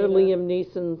I one don't where either. Liam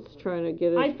Neeson's trying to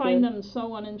get his I find kid. them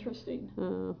so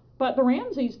uninteresting. But the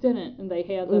Ramseys didn't, and they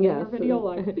had them in their video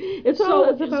library. It's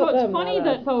funny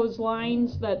that those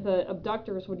lines, that the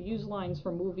abductors would use lines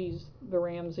from movies the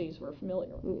Ramseys were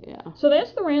familiar with. Yeah. So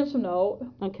that's the ransom note.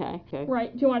 Okay.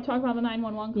 Right. Do you want to talk about the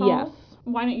 911 call? Yes.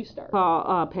 Why don't you start?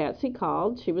 Patsy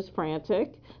called. She was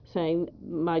frantic, saying,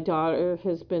 my daughter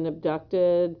has been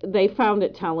abducted. They found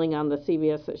it telling on the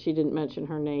CBS that she didn't mention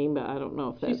her name, but I don't know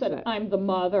if that's She said, it. I'm the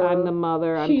mother. I'm the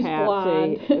mother. She's I'm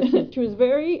Patsy. blonde. She was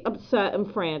very upset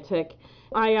and frantic.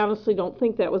 I honestly don't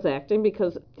think that was acting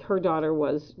because her daughter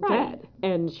was dead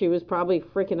and she was probably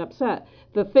freaking upset.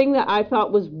 The thing that I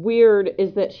thought was weird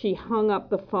is that she hung up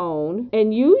the phone,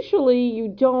 and usually you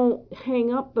don't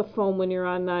hang up the phone when you're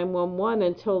on 911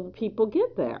 until the people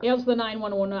get there. As the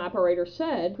 911 operator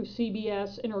said, who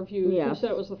CBS interviewed, who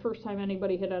said it was the first time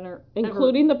anybody had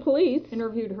including the police,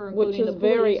 interviewed her, which is the police,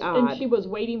 very odd. And she was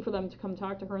waiting for them to come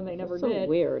talk to her, and they never did.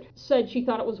 Weird. Said she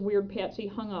thought it was weird Patsy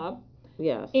hung up.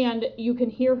 Yes. And you can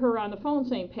hear her on the phone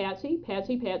saying, Patsy,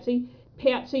 Patsy, Patsy.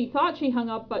 Patsy thought she hung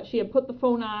up, but she had put the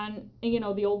phone on, you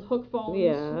know, the old hook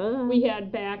phones we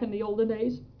had back in the olden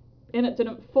days, and it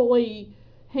didn't fully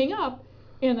hang up.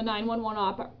 And the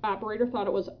 911 operator thought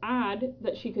it was odd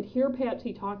that she could hear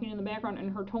Patsy talking in the background,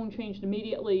 and her tone changed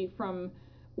immediately from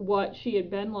what she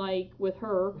had been like with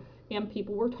her, and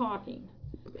people were talking.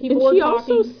 And she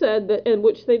also said that, and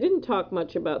which they didn't talk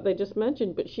much about, they just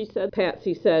mentioned, but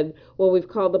Patsy said, well, we've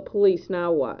called the police,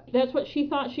 now what? That's what she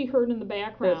thought she heard in the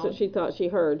background. That's what she thought she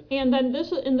heard. And then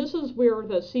this is where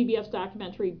the CBS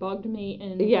documentary bugged me.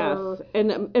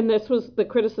 And this was the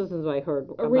criticisms I heard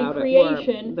about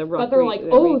recreation, but they're like,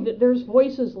 there's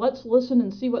voices, let's listen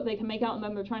and see what they can make out, and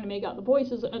then they're trying to make out the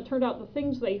voices, and it turned out the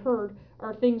things they heard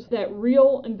are things that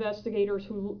real investigators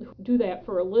who do that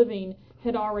for a living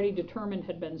had already determined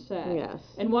had been said. Yes.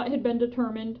 And what had been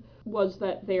determined was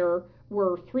that there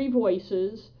were three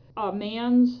voices: a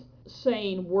man's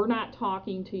saying, we're not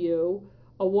talking to you;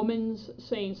 a woman's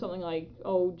saying something like,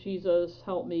 oh, Jesus,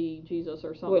 help me, Jesus,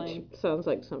 or something. Which sounds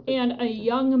like something. And a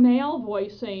young male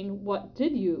voice saying, what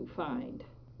did you find?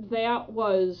 That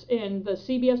was, in the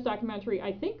CBS documentary,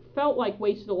 I think felt like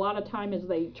wasted a lot of time as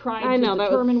they tried to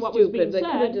determine what was being said. They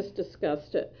could have just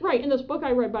discussed it. Right. In this book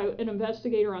I read by an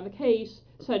investigator on the case,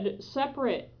 said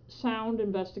separate sound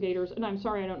investigators, and I'm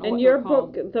sorry, I don't know what they're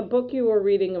called. And the book you were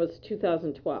reading was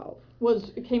 2012.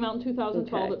 It came out in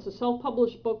 2012. Okay. It's a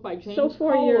self-published book by James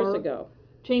Kohler. 4 years ago.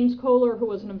 James Kohler, who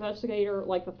was an investigator,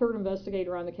 like the third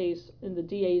investigator on the case in the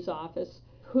DA's office,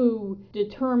 who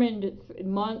determined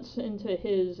months into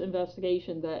his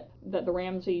investigation that the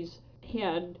Ramseys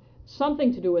had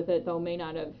something to do with it, though may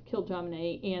not have killed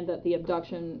JonBenet, and that the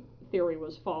abduction theory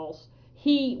was false.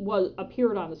 He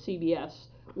appeared on the CBS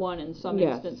one in some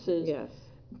instances. Yes.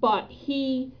 But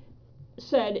he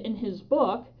said in his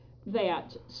book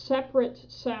that separate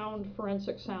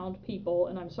forensic sound people,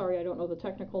 and I'm sorry I don't know the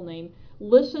technical name,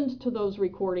 listened to those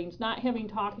recordings, not having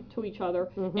talked to each other,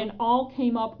 and all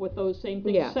came up with those same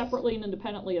things separately and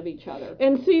independently of each other.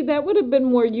 And see, that would have been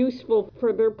more useful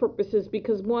for their purposes,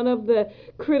 because one of the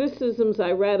criticisms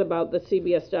I read about the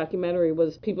CBS documentary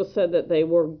was people said that they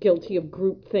were guilty of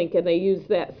groupthink, and they used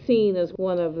that scene as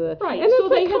one of the... Right. And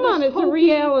it's like, come on, it's a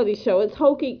reality show. It's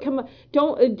hokey. Come on.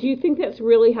 Do you think that's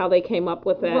really how they came up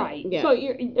with that? Right. Yeah. So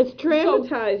it's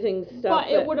dramatizing stuff.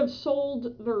 But it would have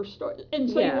sold their story. And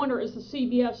so you wonder, is the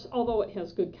CBS, although it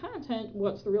has good content,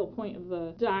 what's the real point of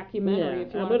the documentary,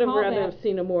 if you want to call it? I would have rather have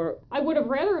seen a more... I would have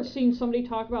rather have seen somebody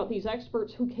talk about these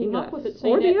experts who came up with it,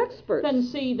 saying or the experts, than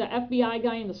see the FBI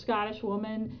guy and the Scottish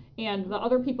woman and the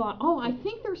other people on, I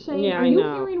think they're saying, are you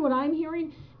hearing what I'm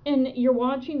hearing? And you're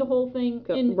watching the whole thing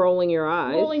and rolling your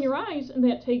eyes, and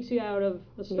that takes you out of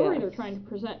the story they're trying to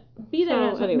present. Be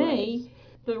that as it may,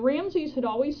 the Ramseys had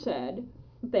always said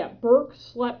that Burke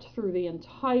slept through the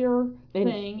entire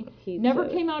thing, never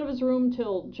came out of his room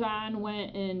till John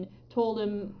went and told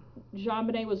him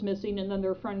JonBenet was missing, and then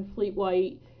their friend Fleet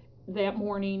White that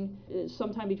morning,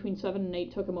 sometime between 7 and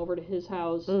 8, took him over to his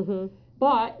house. Mm-hmm.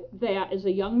 But that is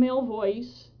a young male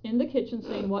voice in the kitchen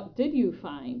saying, "What did you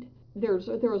find?" There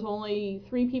was only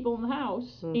 3 people in the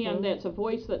house, and that's a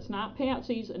voice that's not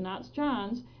Patsy's and not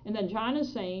John's. And then John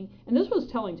is saying, and this was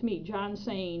telling to me, John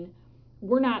saying,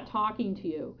 "We're not talking to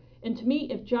you." And to me,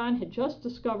 if John had just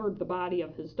discovered the body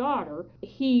of his daughter,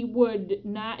 he would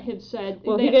not have said...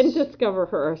 Well, he didn't discover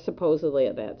her, supposedly,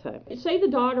 at that time. Say the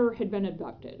daughter had been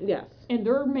abducted. Yes. And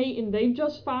they've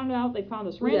just found out, they found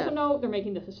this ransom note, they're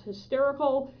making this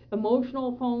hysterical,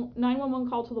 emotional phone 911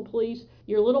 call to the police.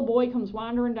 Your little boy comes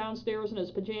wandering downstairs in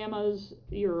his pajamas,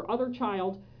 your other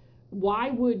child.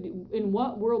 In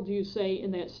what world do you say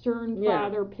in that stern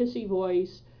father, pissy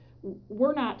voice,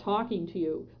 "We're not talking to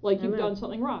you, like you've done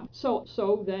something wrong"?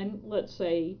 So then, let's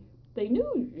say they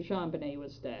knew JonBenet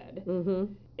was dead.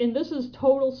 Mm-hmm. And this is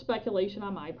total speculation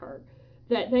on my part,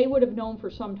 that they would have known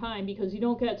for some time, because you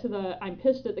don't get to the "I'm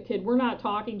pissed at the kid, we're not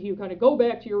talking to you," kind of "go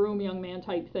back to your room, young man"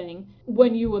 type thing,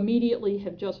 when you immediately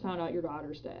have just found out your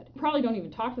daughter's dead. You probably don't even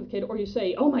talk to the kid, or you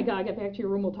say, "Oh my God, get back to your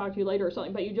room, we'll talk to you later," or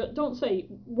something, but you just don't say,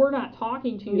 "We're not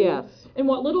talking to you." Yes. And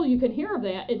what little you can hear of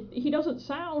that, he doesn't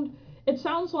sound... It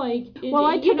sounds like...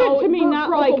 I took it to mean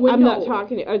not like I'm not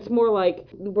talking to you. It's more like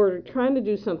we're trying to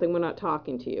do something, we're not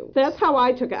talking to you. That's how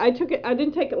I took it. I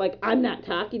didn't take it like I'm not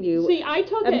talking to you. See, I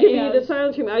took it I'm giving you the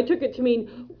silent treatment. I took it to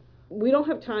mean we don't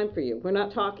have time for you. We're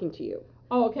not talking to you.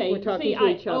 Oh, okay. We're talking to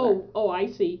each other. Oh, I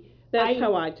see. That's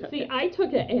how I took it. See, I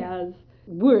took it as...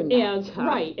 We're not talking.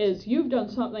 Right, as you've done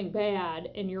something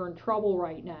bad and you're in trouble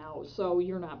right now, so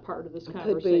you're not part of this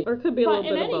conversation. Or it could be a little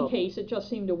bit of both. But in any case, it just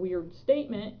seemed a weird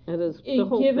statement. It is. The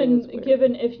whole thing is weird.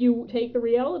 Given if you take the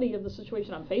reality of the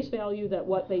situation on face value, that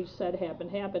what they said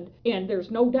happened, and there's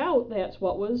no doubt that's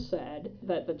what was said,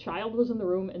 that the child was in the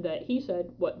room, and that he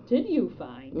said, "What did you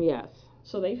find?" Yes.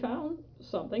 So they found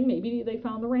something. Maybe they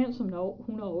found the ransom note.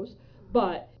 Who knows?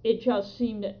 But it just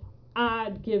seemed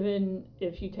odd, given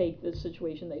if you take the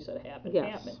situation they said happened.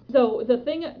 So the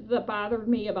thing that bothered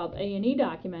me about the A&E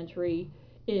documentary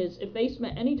is if they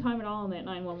spent any time at all on that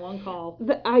 911 call,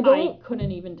 I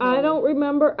couldn't even tell. I don't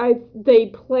remember. They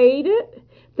played it.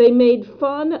 They made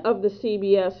fun of the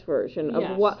CBS version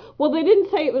of what. Well, they didn't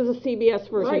say it was a CBS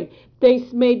version. Right. They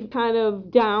made kind of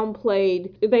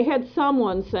downplayed. They had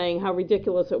someone saying how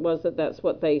ridiculous it was that that's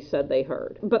what they said they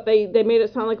heard. But they made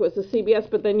it sound like it was the CBS.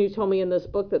 But then you told me in this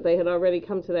book that they had already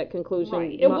come to that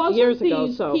conclusion It wasn't years ago.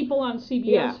 These people on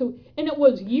CBS who, and it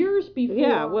was years before.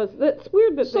 Yeah, it was. That's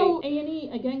weird that So A&E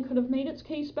again could have made its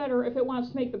case better if it wants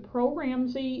to make the Pro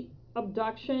Ramsey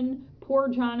abduction. Poor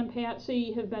John and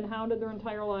Patsy have been hounded their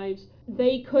entire lives.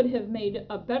 They could have made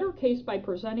a better case by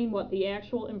presenting what the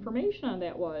actual information on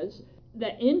that was.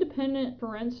 That independent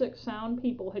forensic sound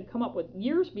people had come up with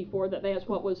years before that's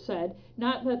what was said,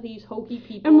 not that these hokey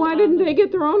people... And why didn't they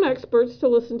get their own experts to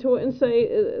listen to it and say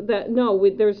that, no,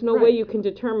 there's no way you can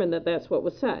determine that that's what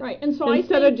was said. Right, and so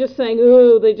instead of just saying,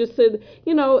 oh, they just said,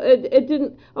 it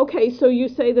didn't... Okay, so you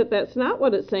say that that's not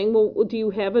what it's saying. Well, do you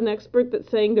have an expert that's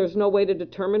saying there's no way to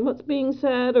determine what's being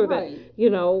said? Or that,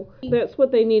 that's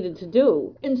what they needed to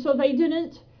do. And so they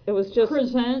didn't... It was just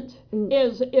present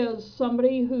as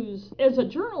somebody who's, as a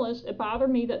journalist, it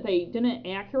bothered me that they didn't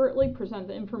accurately present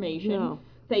the information. No.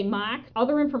 They mocked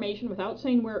other information without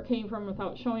saying where it came from,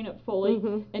 without showing it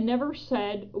fully, and never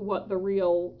said what the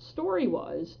real story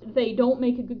was. They don't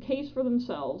make a good case for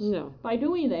themselves by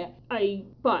doing that.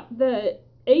 But the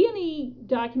A&E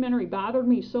documentary bothered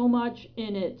me so much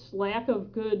in its lack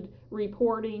of good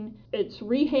reporting, its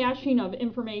rehashing of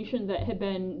information that had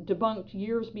been debunked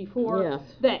years before,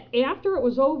 that after it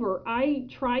was over, I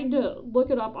tried to look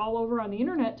it up all over on the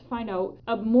internet to find out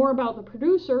more about the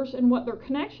producers and what their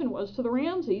connection was to the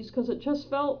Ramseys, because it just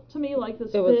felt to me like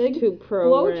this big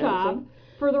blowjob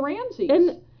for the Ramseys.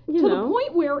 And, to the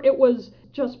point where it was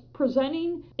just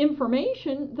presenting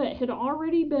information that had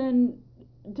already been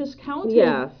discounted.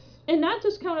 Yes. And not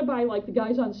discounted by, like, the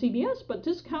guys on CBS, but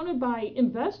discounted by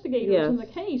investigators in the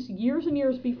case years and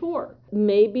years before.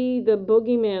 Maybe the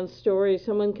boogeyman story,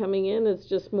 someone coming in, is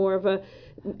just more of a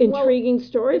intriguing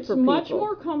story for people. It's much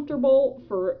more comfortable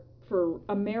for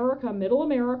America, middle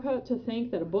America, to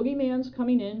think that a boogeyman's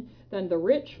coming in than the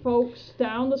rich folks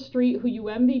down the street who you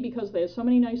envy because they have so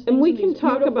many nice things. And we can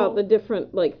talk about the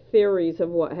different, theories of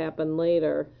what happened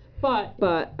later.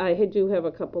 But I do have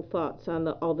a couple thoughts on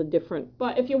all the different...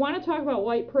 But if you want to talk about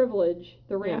white privilege,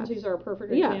 the Ramseys are a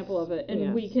perfect example of it.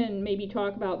 And we can maybe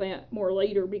talk about that more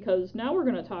later, because now we're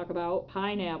going to talk about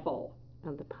pineapple.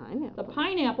 And the pineapple. The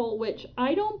pineapple, which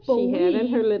I don't believe... She had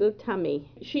in her little tummy.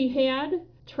 She had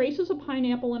traces of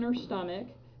pineapple in her stomach.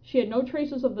 She had no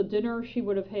traces of the dinner she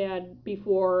would have had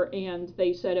before, and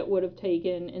they said it would have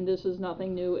taken, and this is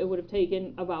nothing new, it would have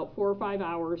taken about 4 or 5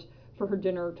 hours for her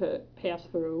dinner to pass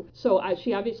through. So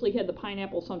she obviously had the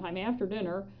pineapple sometime after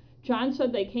dinner. John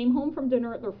said they came home from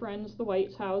dinner at their friend's, the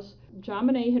White's house.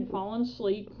 JonBenet had fallen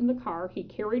asleep in the car. He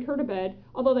carried her to bed,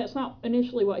 although that's not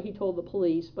initially what he told the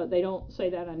police, but they don't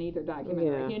say that on either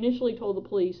documentary. Yeah. He initially told the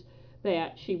police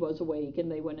that she was awake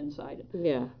and they went inside.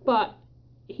 Yeah. But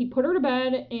he put her to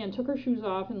bed and took her shoes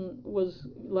off and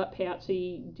let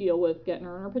Patsy deal with getting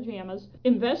her in her pajamas.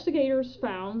 Investigators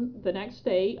found the next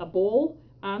day a bowl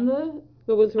on the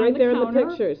It was right there in the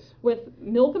pictures. With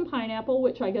milk and pineapple,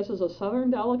 which I guess is a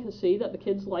southern delicacy that the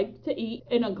kids like to eat,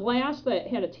 in a glass that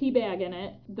had a tea bag in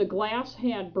it. The glass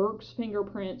had Burke's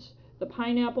fingerprints. The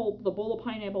bowl of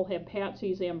pineapple had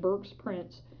Patsy's and Burke's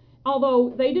prints.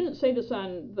 Although they didn't say this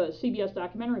on the CBS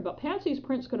documentary, but Patsy's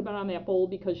prints could have been on that bowl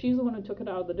because she's the one who took it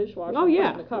out of the dishwasher and put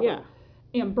it in the cover. Yeah.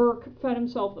 And Burke fed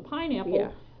himself the pineapple.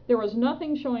 Yeah. There was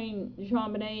nothing showing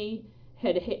JonBenet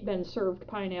had been served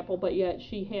pineapple, but yet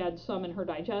she had some in her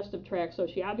digestive tract, so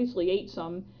she obviously ate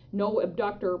some. No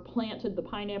abductor planted the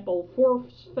pineapple,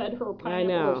 force-fed her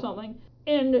pineapple or something.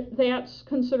 And that's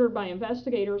considered by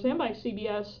investigators and by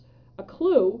CBS a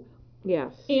clue.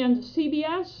 Yes. And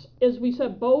CBS, as we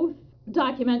said, both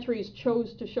documentaries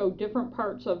chose to show different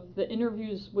parts of the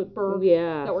interviews with Burke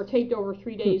that were taped over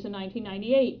 3 days in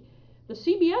 1998. The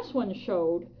CBS one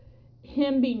showed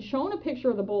him being shown a picture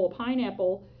of the bowl of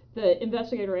pineapple. The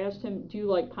investigator asked him, "Do you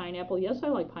like pineapple?" "Yes, I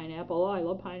like pineapple. Oh, I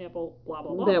love pineapple, blah,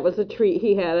 blah, blah." That was a treat.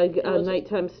 He had a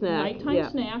nighttime snack.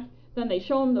 Nighttime snack. Then they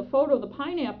show him the photo of the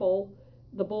pineapple,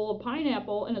 the bowl of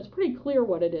pineapple, and it's pretty clear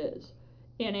what it is.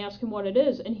 And ask him what it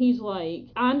is, and he's like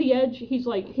on the edge. He's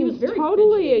like he was very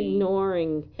totally fidgety.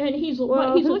 Ignoring. And he's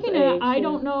looking at it. I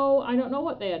don't know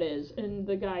what that is. And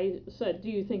the guy said, "Do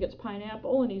you think it's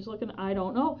pineapple?" And he's looking. I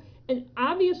don't know. And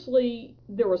obviously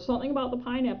there was something about the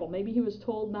pineapple. Maybe he was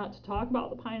told not to talk about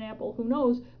the pineapple. Who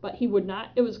knows? But he would not.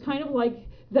 It was kind of like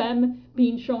them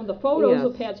being shown the photos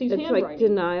of Patsy's handwriting. It's like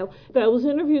denial. Those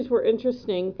interviews were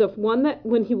interesting. The one that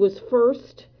when he was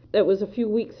first. That was a few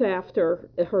weeks after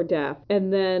her death.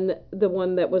 And then the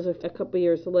one that was a couple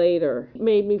years later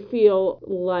made me feel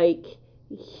like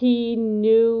he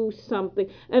knew something.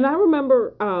 And I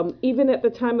remember even at the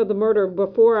time of the murder,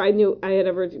 before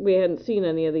we hadn't seen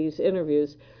any of these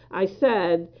interviews, I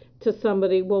said to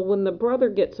somebody, well, when the brother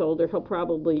gets older, he'll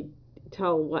probably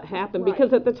tell what happened. Right.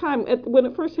 Because at the time, when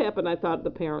it first happened, I thought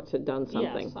the parents had done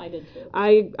something. Yes, I did too.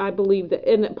 I believe that,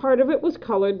 and part of it was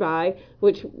colored by,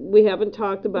 which we haven't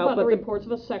talked about, but the reports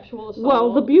of a sexual assault.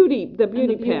 Well, the beauty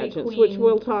pageants, queen, which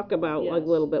we'll talk about a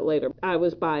little bit later. I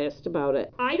was biased about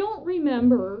it. I don't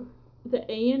remember the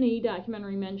A&E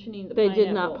documentary mentioning the pineapple. They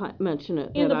did not mention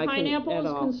it. And the pineapple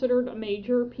is considered a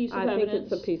major piece of evidence. I think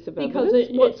it's a piece of because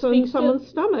evidence. What's in someone's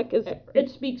stomach is. It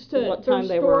speaks to what their time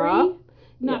story they were up.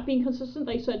 Not being consistent.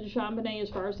 They said JonBenet,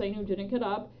 as far as they knew, didn't get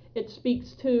up. It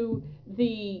speaks to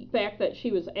the fact that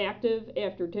she was active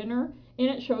after dinner, and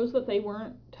it shows that they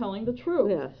weren't telling the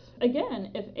truth. Yes. Again,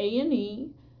 if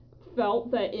A&E felt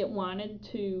that it wanted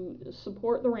to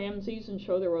support the Ramseys and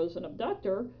show there was an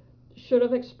abductor, should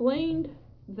have explained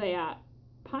that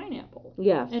pineapple.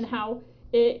 Yes. And how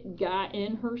it got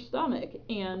in her stomach,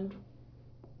 and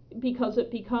because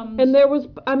it becomes... And there was,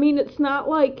 it's not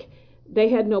like they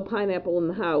had no pineapple in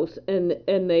the house, and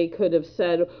they could have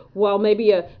said, well,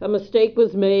 maybe a mistake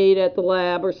was made at the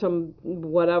lab or some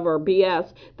whatever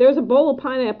BS. There's a bowl of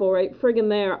pineapple right friggin'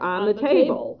 there on the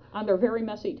table. On their very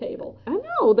messy table. I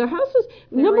know. Their house was,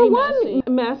 number one,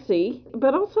 messy,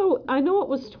 but also, I know it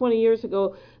was 20 years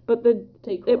ago, but the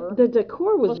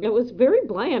decor was very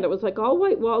bland. It was like all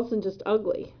white walls and just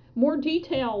ugly. More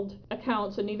detailed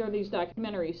accounts in either of these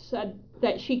documentaries said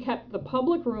that she kept the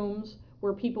public rooms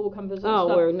where people would come visit.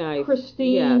 Were nice,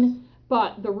 pristine. Yes.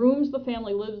 But the rooms the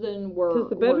family lived in were because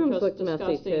the bedrooms just looked disgusting.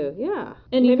 messy too. Yeah,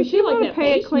 and maybe she like would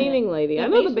pay a cleaning lady. I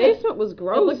know the basement was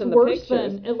gross in the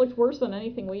pictures. It looked worse than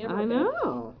anything we ever. I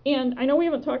know. Had. And I know we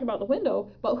haven't talked about the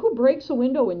window, but who breaks a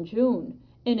window in June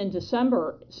and in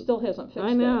December still hasn't fixed it?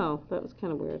 I know. That was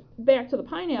kind of weird. Back to the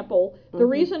pineapple. The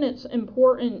reason it's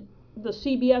important. The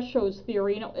CBS show's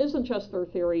theory, and it isn't just their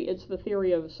theory, it's the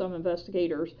theory of some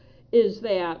investigators, is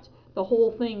that the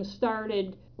whole thing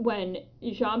started when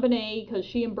JonBenet, because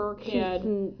she and Burke had...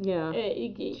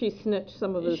 she snitched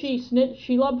some of his...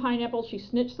 She loved pineapple, she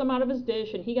snitched some out of his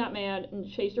dish, and he got mad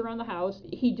and chased her around the house.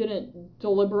 He didn't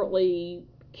deliberately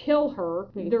kill her.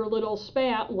 Their little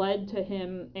spat led to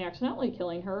him accidentally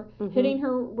killing her, hitting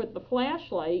her with the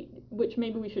flashlight, which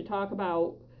maybe we should talk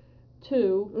about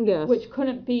too, yes, which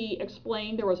couldn't be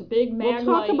explained. There was a big mag light.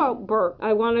 We'll talk about Burke.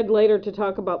 I wanted later to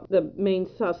talk about the main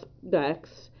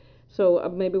suspects,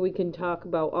 so maybe we can talk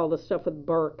about all the stuff with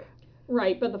Burke.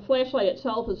 Right, but the flashlight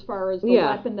itself, as far as the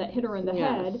weapon that hit her in the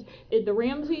head, the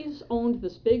Ramseys owned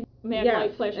this big mag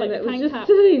light flashlight. And it was just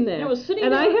sitting there. And it was sitting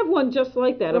and there. I have one just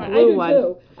like that, a blue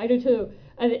one. I do too.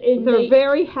 And they're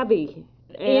very heavy.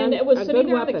 And it was sitting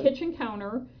there weapon. on the kitchen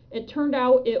counter. It turned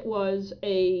out it was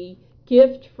a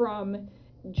gift from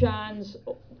John's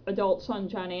adult son,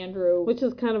 John Andrew. Which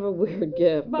is kind of a weird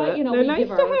gift. But you know, they're nice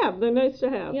to have. They're nice to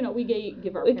have. You know, we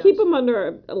give our parents. They keep them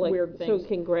under, weird things. so we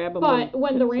can grab them. But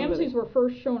when the Ramseys were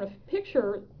first shown a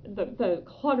picture, the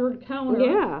cluttered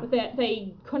counter, that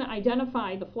they couldn't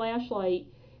identify the flashlight.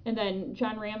 And then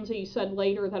John Ramsey said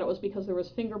later that it was because there was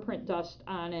fingerprint dust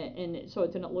on it, and so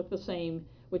it didn't look the same,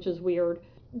 which is weird.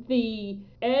 The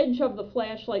edge of the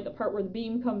flashlight, the part where the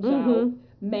beam comes out,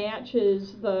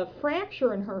 matches the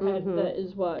fracture in her head. That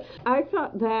is what I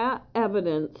thought. That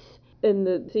evidence in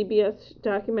the CBS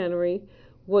documentary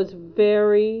was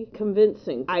very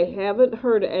convincing. I haven't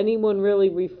heard anyone really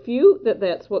refute that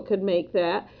that's what could make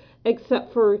that,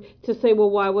 except for to say,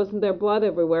 well, why wasn't there blood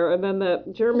everywhere? And then the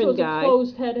German guy, a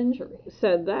closed head injury,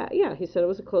 said that. Yeah, he said it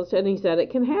was a closed head, and he said it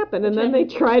can happen. And then they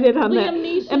tried it on that,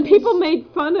 and people made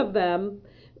fun of them.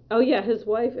 Oh, yeah, his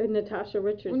wife, Natasha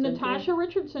Richardson. Natasha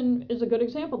Richardson is a good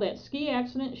example. That ski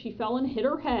accident, she fell and hit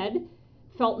her head,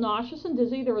 felt nauseous and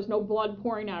dizzy. There was no blood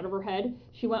pouring out of her head.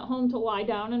 She went home to lie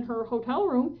down in her hotel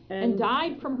room and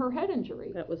died from her head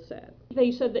injury. That was sad.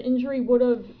 They said the injury would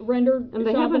have rendered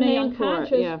JonBenet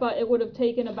unconscious, but it would have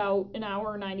taken about an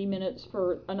hour, 90 minutes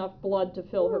for enough blood to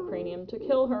fill her cranium to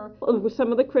kill her.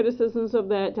 Some of the criticisms of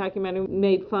that documentary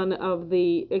made fun of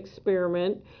the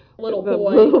experiment. Little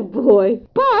boy.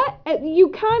 But you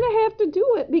kind of have to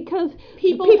do it because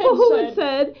people who had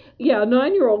said, yeah, a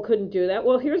 9-year-old couldn't do that.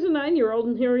 Well, here's a 9-year-old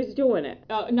and here he's doing it.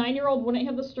 A 9-year-old wouldn't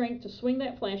have the strength to swing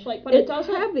that flashlight, but it's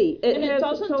heavy. It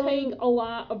doesn't take a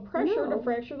lot of pressure to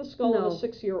fracture the skull of a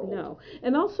 6-year-old. No.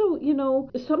 And also,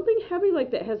 something heavy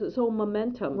like that has its own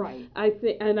momentum. Right. I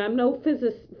think, and I'm no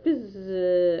physicist.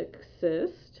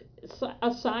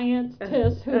 A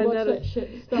scientist who looks at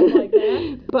stuff like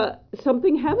that. But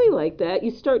something heavy like that,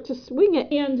 you start to swing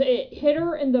it. And it hit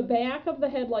her in the back of the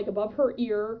head, like above her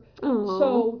ear. Aww.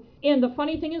 So, and the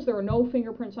funny thing is, there are no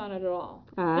fingerprints on it at all.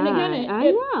 And again,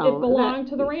 it belonged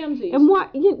to the Ramseys.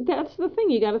 And that's the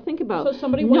thing you got to think about. So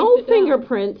somebody no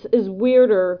fingerprints is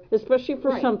weirder, especially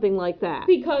for something like that.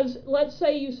 Because let's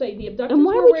say the abductors and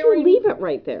why would you leave it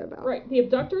right there, though? Right. The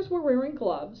abductors were wearing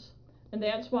gloves. And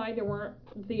that's why there weren't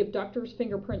the abductor's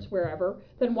fingerprints wherever.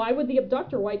 Then why would the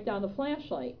abductor wipe down the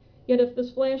flashlight? Yet if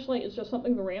this flashlight is just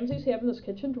something the Ramseys have in this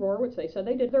kitchen drawer, which they said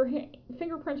they did, their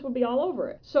fingerprints would be all over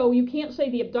it. So you can't say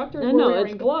the abductors were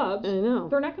wearing gloves. I know.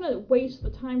 They're not going to waste the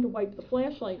time to wipe the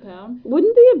flashlight down.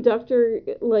 Wouldn't the abductor,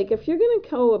 if you're going to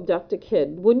go abduct a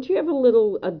kid, wouldn't you have a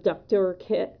little abductor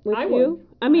kit with you?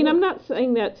 I mean, I'm not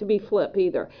saying that to be flip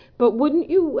either, but wouldn't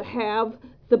you have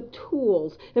the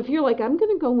tools? If you're like, I'm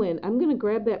going to go in, I'm going to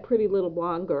grab that pretty little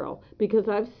blonde girl because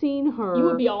I've seen her. You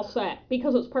would be all set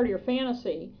because it's part of your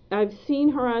fantasy. I've seen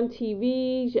her on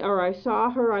TV, or I saw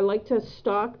her. I like to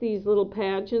stalk these little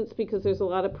pageants because there's a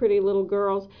lot of pretty little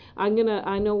girls. I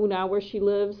know now where she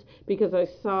lives because I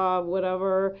saw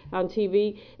whatever on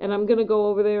TV, and I'm gonna go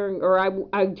over there,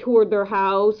 I toured their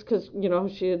house because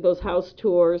she had those house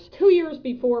tours. 2 years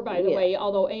before, by the way,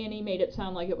 although A&E made it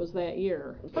sound like it was that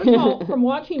year. First of all, from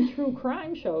watching true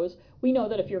crime shows, we know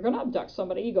that if you're going to abduct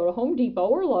somebody, you go to Home Depot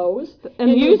or Lowe's and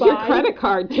use your credit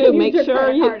card too. Make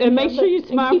sure you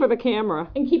smile for the camera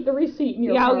and keep the receipt in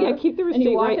your car. Yeah, keep the receipt. And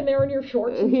you walk in there in your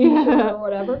shorts and t-shirt or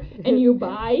whatever, and you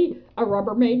buy a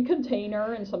Rubbermaid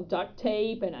container and some duct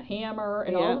tape and a hammer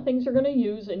and all the things you're going to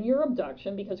use in your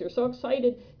abduction because you're so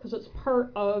excited because it's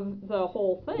part of the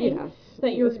whole thing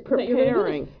that you're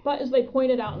preparing. But as they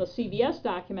pointed out in the CBS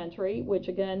documentary, which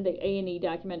again the A&E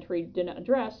documentary didn't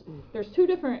address, there's two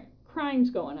different crimes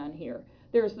going on here.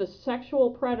 There's the sexual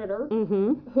predator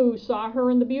who saw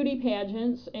her in the beauty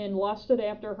pageants and lusted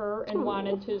after her and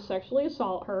wanted to sexually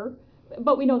assault her.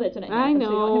 But we know that didn't happen, so you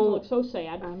don't have to look so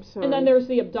sad. I'm sorry. And then there's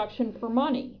the abduction for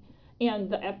money. And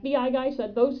the FBI guy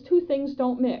said those two things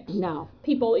don't mix. No.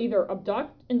 People either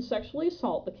abduct and sexually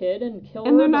assault the kid and kill her.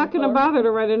 And they're not going to bother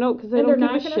to write a note because they don't give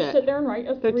a shit. And they're not going to sit there and write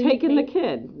a They're taking the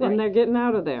kid and they're getting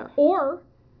out of there. Or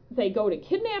they go to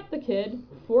kidnap the kid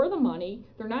for the money.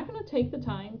 They're not going to take the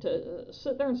time to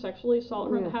sit there and sexually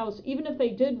assault her in the house, even if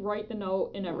they did write the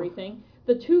note and everything.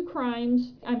 The two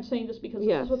crimes, I'm saying this because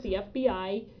this is what the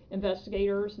FBI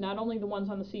investigators, not only the ones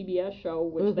on the CBS show,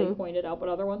 which they pointed out, but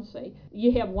other ones say,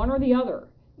 you have one or the other.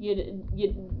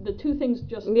 the two things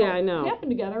just I know. happen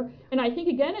together. And I think,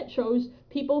 again, it shows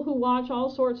people who watch all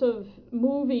sorts of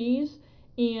movies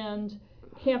and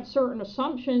have certain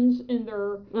assumptions in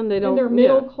their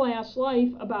middle class life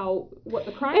about what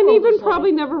the crime and world even is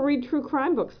probably like. never read true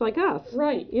crime books like us.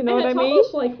 Right. You know and what I mean?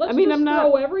 It's almost like, let's just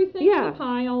throw everything in the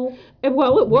pile. And,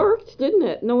 well, it worked, didn't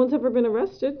it? No one's ever been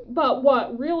arrested. But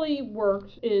what really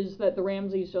worked is that the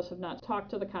Ramseys just have not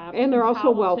talked to the cops. And they're also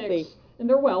wealthy. And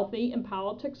they're wealthy, and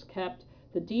politics kept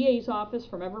the DA's office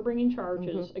from ever bringing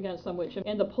charges against them.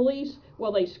 And the police,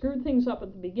 well, they screwed things up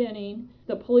at the beginning.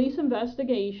 The police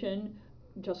investigation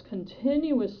just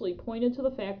continuously pointed to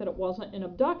the fact that it wasn't an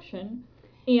abduction.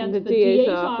 And the DA's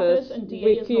office and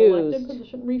DA is an elected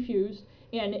position refused.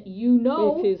 And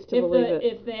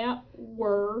if that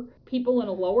were people in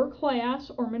a lower class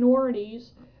or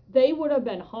minorities, they would have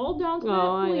been hauled down to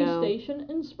that police station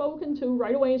and spoken to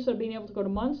right away instead of being able to go to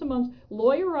months and months,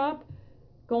 lawyer up,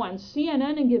 go on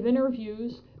CNN and give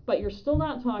interviews, but you're still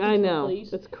not talking to the police.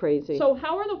 That's crazy. So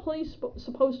how are the police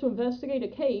supposed to investigate a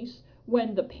case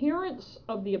when the parents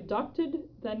of the abducted,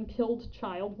 then killed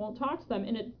child won't talk to them?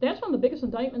 And that's one of the biggest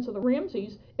indictments of the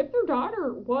Ramseys. If their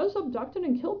daughter was abducted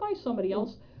and killed by somebody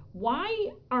else,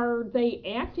 why are they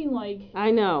acting like... I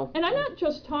know. And I'm not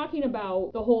just talking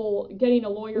about the whole getting a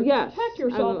lawyer to protect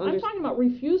yourself. I'm talking about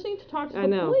refusing to talk to the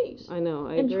police. I know.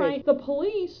 I agree. The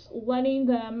police letting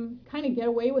them kind of get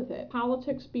away with it.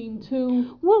 Politics being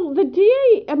too... Well, the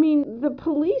DA, the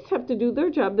police have to do their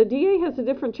job. The DA has a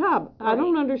different job. Right. I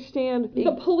don't understand.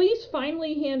 The police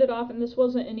finally handed off, and this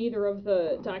wasn't in either of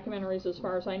the documentaries as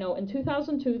far as I know, in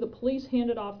 2002, the police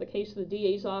handed off the case to the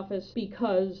DA's office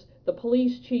because the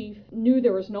police chief knew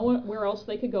there was nowhere else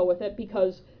they could go with it,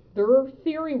 because their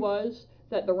theory was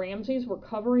that the Ramseys were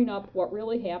covering up what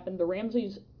really happened. The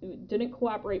Ramseys didn't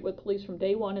cooperate with police from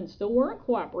day one and still weren't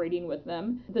cooperating with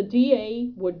them. The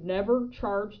DA would never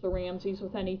charge the Ramseys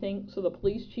with anything, so the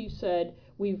police chief said,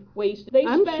 we've wasted...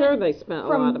 I'm sure they spent a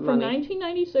lot of money. From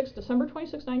 1996, December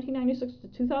 26, 1996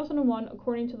 to 2001,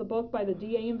 according to the book by the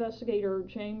DA investigator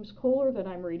James Kohler that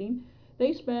I'm reading,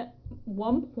 they spent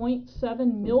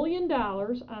 $1.7 million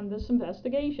on this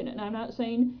investigation. And I'm not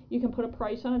saying you can put a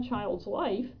price on a child's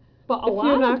life, but if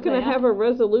you're not going to have a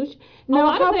resolution... Now, a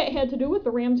lot of that had to do with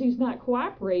the Ramseys not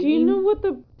cooperating. Do you know what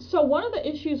the... So one of the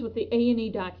issues with the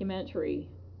A&E documentary,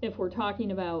 if we're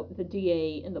talking about the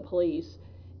DA and the police,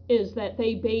 is that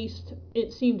they based,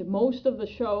 it seemed, most of the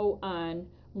show on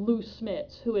Lou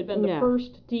Smits, who had been the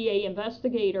first DA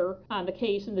investigator on the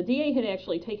case, and the DA had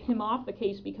actually taken him off the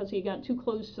case because he got too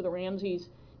close to the Ramseys,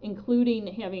 including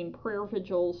having prayer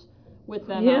vigils with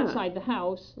them outside the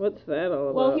house. What's that all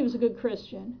about? Well, he was a good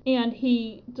Christian, and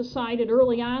he decided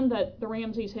early on that the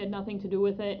Ramseys had nothing to do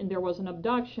with it, and there was an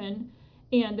abduction,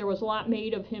 and there was a lot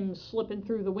made of him slipping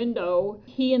through the window.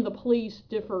 He and the police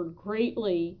differed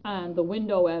greatly on the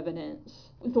window evidence.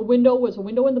 The window was a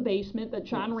window in the basement that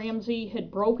John Ramsey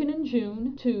had broken in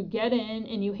June to get in,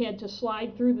 and you had to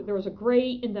slide through. There was a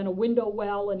grate and then a window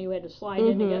well, and you had to slide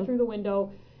in to get through the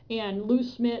window. And Lou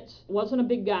Smits wasn't a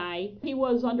big guy. He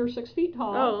was under 6 feet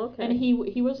tall. Oh, okay. And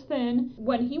he was thin.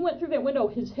 When he went through that window,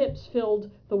 his hips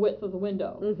filled the width of the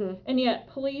window. And yet,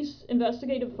 police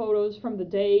investigative photos from the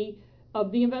day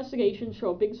of the investigation show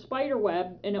a big spider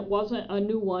web, and it wasn't a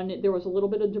new one. There was a little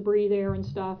bit of debris there and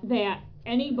stuff that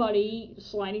anybody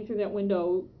sliding through that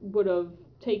window would have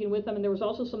taken with them. And there was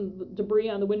also some debris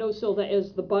on the windowsill that,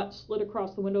 as the butt slid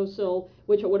across the windowsill,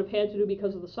 which it would have had to do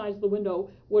because of the size of the window,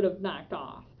 would have knocked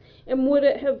off. And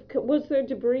was there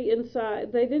debris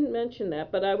inside? They didn't mention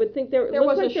that, but I would think there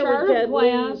was a shard of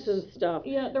glass and stuff.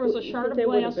 Yeah, there was a shard of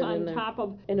glass on top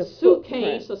of a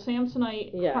suitcase, a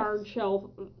Samsonite hard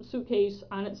shell suitcase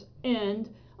on its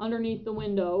end underneath the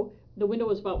window. The window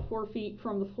was about 4 feet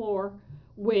from the floor,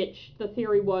 which the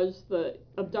theory was the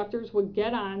abductors would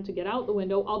get on to get out the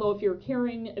window. Although if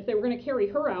they were going to carry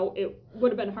her out, it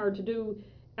would have been hard to do.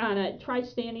 Try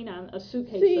standing on a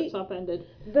suitcase that's upended.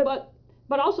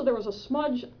 But also there was a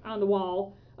smudge on the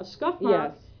wall, a scuff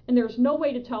mark, and there's no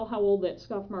way to tell how old that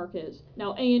scuff mark is.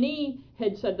 Now, A&E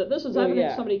had said that this is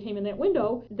evidence somebody came in that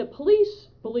window. The police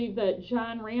believe that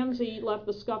John Ramsey left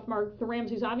the scuff mark. The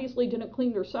Ramseys obviously didn't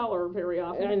clean their cellar very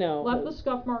often. I know. Left the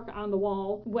scuff mark on the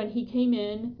wall when he came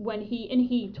in, and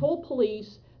he told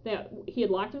police that he had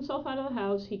locked himself out of the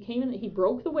house. He came in, he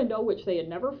broke the window, which they had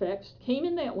never fixed, came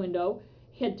in that window,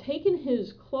 had taken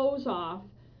his clothes off,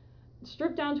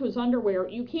 stripped down to his underwear.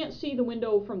 You can't see the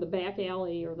window from the back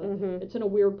alley, or it's in a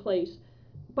weird place,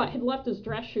 but had left his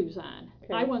dress shoes on.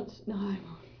 Okay. I was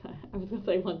going to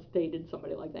say once dated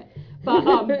somebody like that.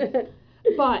 But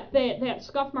But that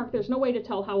scuff mark, there's no way to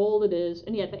tell how old it is,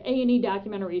 and yet the A&E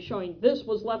documentary is showing this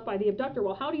was left by the abductor.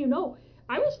 Well, how do you know?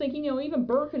 I was thinking, even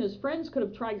Burke and his friends could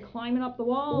have tried climbing up the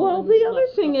wall. Well, the other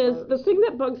thing is, the thing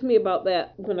that bugs me about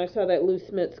that, when I saw that Lou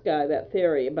Smits guy, that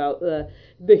theory about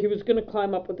he was going to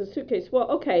climb up with the suitcase. Well,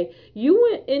 okay, you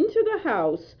went into the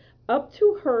house, up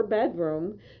to her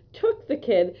bedroom, took the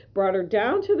kid, brought her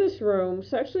down to this room,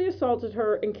 sexually assaulted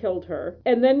her, and killed her.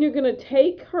 And then you're going to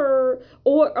take her,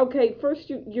 first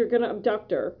you're going to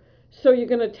abduct her. So you're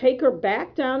going to take her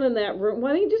back down in that room.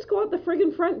 Why don't you just go out the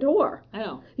friggin' front door? I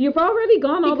know. You've already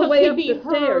gone all the way up the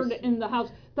stairs. Heard in the house.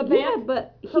 Her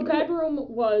bedroom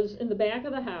was in the back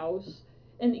of the house.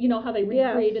 And you know how they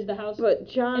recreated the house? But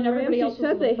John Ramsey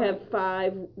said they had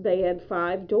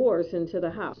five doors into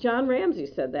the house. John Ramsey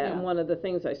said that in one of the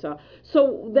things I saw. So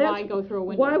why go through a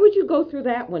window? Why would you go through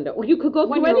that window? Well, you could go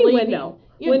through any window.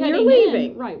 When you're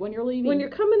leaving. Right, when you're leaving. When you're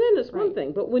coming in, it's one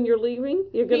thing. But when you're leaving,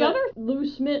 you're going to... The other, Lou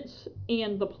Smits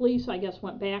and the police, I guess,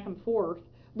 went back and forth.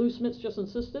 Lou Smits just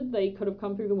insisted they could have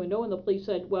come through the window, and the police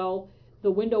said, well... The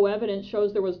window evidence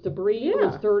shows there was debris. Yeah. It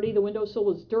was dirty. The windowsill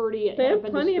was dirty. They have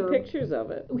plenty of pictures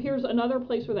of it. Here's another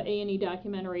place where the A&E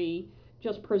documentary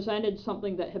just presented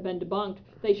something that had been debunked.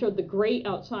 They showed the grate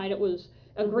outside. It was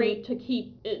a grate to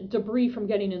keep debris from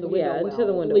getting in the window well, into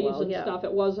the window leaves well, and stuff.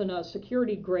 It wasn't a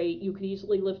security grate. You could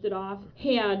easily lift it off.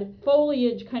 Had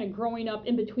foliage kind of growing up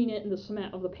in between it and the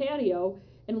cement of the patio.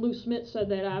 And Lou Smits said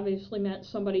that obviously meant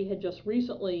somebody had just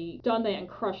recently done that and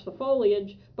crushed the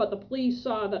foliage, but the police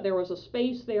saw that there was a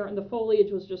space there and the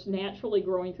foliage was just naturally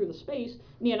growing through the space.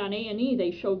 And yet on A&E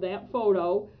they showed that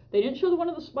photo. They didn't show the one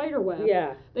of the spider web.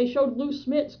 Yeah. They showed Lou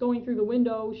Smits going through the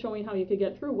window, showing how you could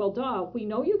get through. Well, duh, we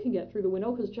know you can get through the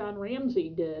window because John Ramsey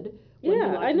did.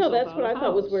 Yeah, I know. That's what I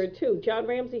thought was weird, too. John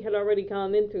Ramsey had already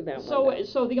gone in through that window.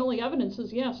 So the only evidence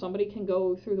is, somebody can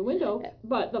go through the window.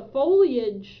 But the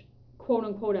foliage...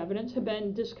 quote-unquote evidence had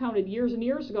been discounted years and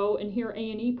years ago, and here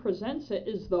A&E presents it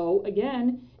as though,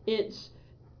 again, it's,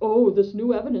 this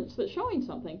new evidence that's showing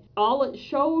something. All it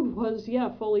showed was,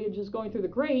 foliage is going through the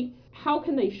grate. How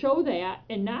can they show that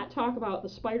and not talk about the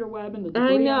spider web and the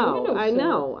debris on the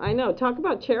windowsill? I know. Talk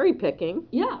about cherry picking.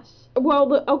 Yes. Well,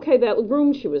 that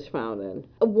room she was found in.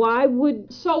 Why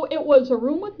would... So it was a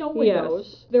room with no windows.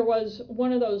 Yes. There was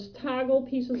one of those toggle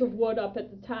pieces of wood up at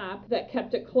the top that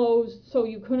kept it closed so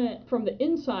you couldn't, from the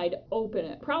inside, open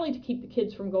it. Probably to keep the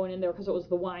kids from going in there because it was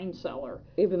the wine cellar.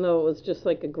 Even though it was just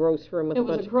like a gross room with a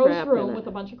bunch of crap in it. It was a gross room with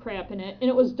a bunch of crap in it. And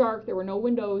it was dark. There were no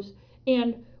windows.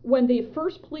 And when the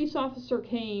first police officer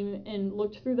came and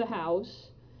looked through the house,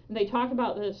 and they talked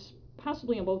about this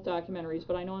possibly in both documentaries,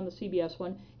 but I know on the CBS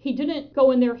one, he didn't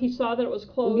go in there. He saw that it was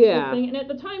closed. Yeah. And at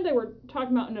the time, they were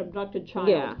talking about an abducted child.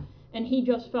 Yeah. And he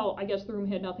just felt, I guess the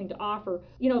room had nothing to offer.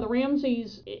 The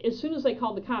Ramseys, as soon as they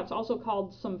called the cops, also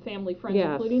called some family friends,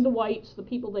 including the Whites, the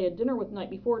people they had dinner with the night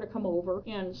before, to come over.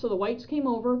 And so the Whites came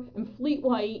over, and Fleet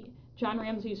White, John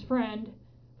Ramsey's friend,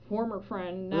 former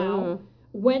friend now,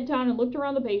 went down and looked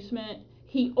around the basement.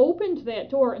 He opened that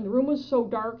door, and the room was so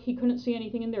dark he couldn't see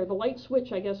anything in there. The light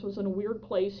switch, I guess, was in a weird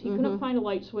place. He couldn't find a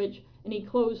light switch, and he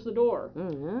closed the door.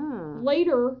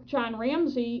 Later, John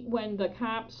Ramsey, when the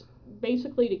cops,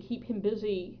 basically to keep him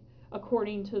busy,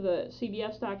 according to the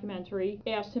CBS documentary,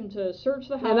 asked him to search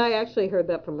the house. And I actually heard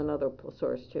that from another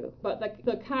source, too. But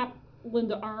the cop,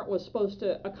 Linda Arndt, was supposed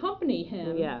to accompany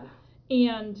him. Yeah.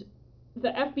 And the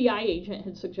FBI agent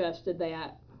had suggested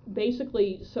that,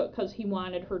 basically, because he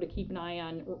wanted her to keep an eye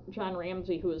on John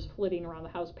Ramsey, who was flitting around the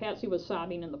house. Patsy was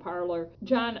sobbing in the parlor.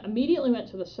 John immediately went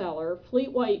to the cellar.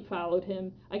 Fleet White followed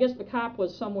him. I guess the cop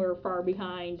was somewhere far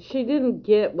behind. She didn't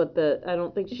get what I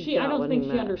don't think she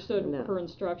understood her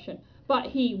instruction. But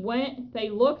he went, they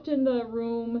looked in the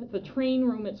room, the train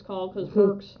room it's called, because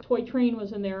Burke's toy train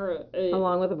was in there.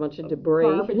 Along with a bunch of debris.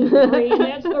 And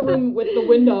that's the room with the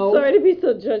window. Sorry to be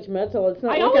so judgmental. It's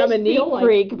not like I'm a neat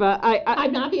freak, but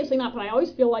I'm obviously not, but I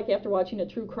always feel like after watching a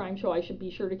true crime show, I should be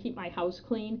sure to keep my house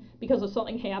clean, because if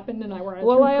something happened and I were on a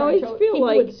true crime show, people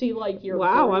would see you're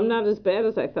wow, I'm not as bad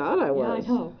as I thought I was.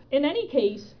 Yeah, I know. In any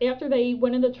case, after they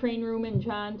went in the train room and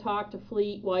John talked to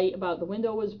Fleet White about the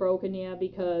window was broken,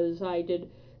 because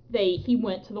he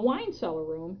went to the wine cellar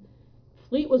room.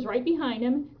 Fleet was right behind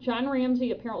him. John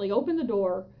Ramsey apparently opened the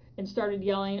door and started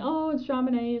yelling, it's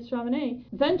JonBenet, it's JonBenet,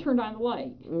 then turned on the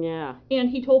light. Yeah. And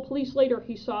he told police later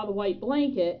he saw the white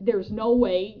blanket. There's no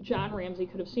way John Ramsey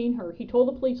could have seen her. He told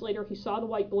the police later he saw the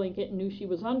white blanket and knew she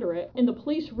was under it. And the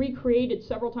police recreated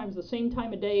several times the same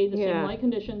time of day, the same light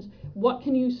conditions. What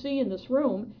can you see in this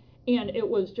room? And it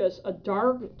was just a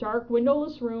dark, dark,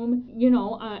 windowless room,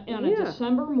 on a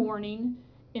December morning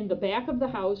in the back of the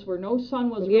house where no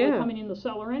sun was really coming in the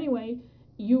cellar anyway.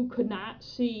 you could not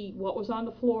see what was on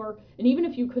the floor. And even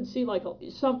if you could see like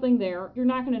something there, you're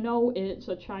not going to know it's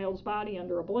a child's body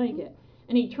under a blanket.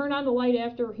 And he turned on the light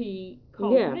after he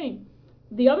called her name.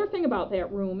 The other thing about that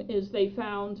room is they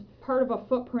found part of a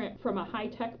footprint from a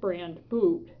high-tech brand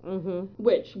boot,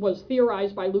 which was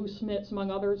theorized by Lou Smits,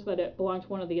 among others, that it belonged to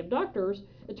one of the abductors.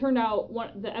 It turned out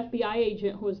the FBI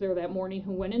agent who was there that morning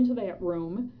who went into that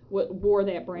room wore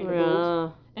that brand of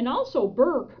boot. And also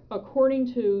Burke,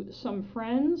 according to some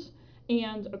friends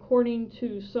and according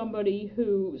to somebody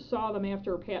who saw them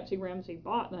after Patsy Ramsey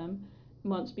bought them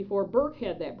months before, Burke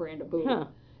had that brand of boot.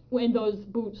 When those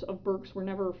boots of Burke's were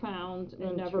never found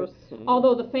and never,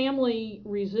 although the family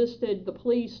resisted, the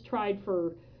police tried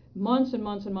for months and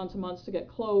months and months and months to get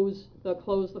the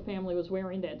clothes the family was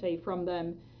wearing that day from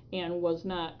them, and was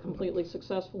not completely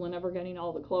successful in ever getting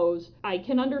all the clothes. I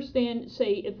can understand,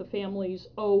 say, if the families,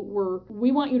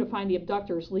 we want you to find the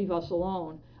abductors, leave us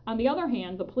alone. On the other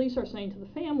hand, the police are saying to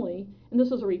the family, and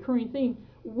this is a recurring theme,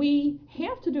 we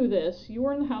have to do this. You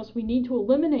were in the house. We need to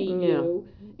eliminate you.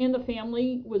 And the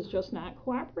family was just not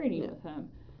cooperating with him.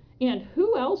 And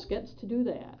who else gets to do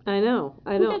that? I know.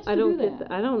 I don't get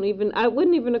that. It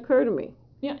wouldn't even occur to me.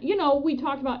 Yeah, we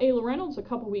talked about Ayla Reynolds a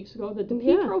couple weeks ago. The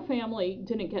DePietro family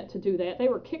didn't get to do that. They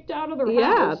were kicked out of their house.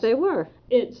 Yeah, they were.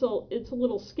 It's a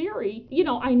little scary.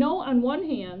 I know on one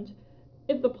hand,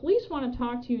 if the police want to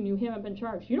talk to you and you haven't been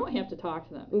charged, you don't have to talk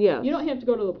to them. Yes. You don't have to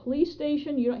go to the police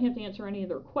station. You don't have to answer any of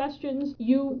their questions.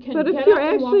 You can. But if you're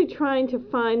actually trying to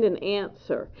find an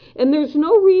answer, and there's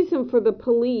no reason for the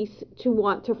police to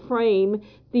want to frame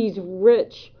these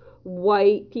rich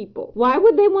white people. Why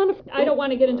would they want to? I don't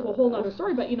want to get into a whole other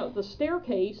story, but the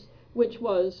staircase, which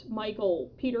was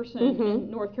Michael Peterson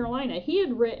in North Carolina, he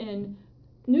had written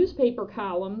newspaper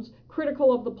columns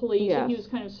critical of the police, and he was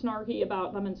kind of snarky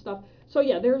about them and stuff. So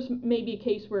yeah, there's maybe a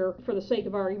case where, for the sake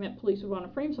of argument, police would want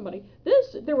to frame somebody.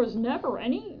 There was never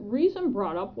any reason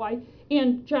brought up why.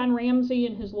 And John Ramsey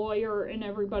and his lawyer and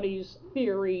everybody's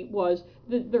theory was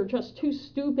that they're just too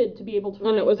stupid to be able to find.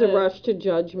 And it was a rush to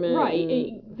judgment.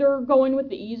 Right. They're going with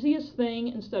the easiest thing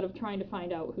instead of trying to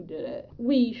find out who did it.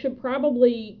 We should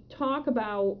probably talk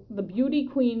about the beauty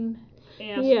queen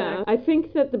aspect. Yeah, I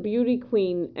think that the beauty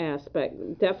queen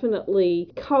aspect definitely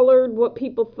colored what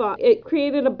people thought. It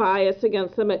created a bias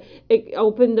against them. It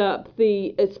opened up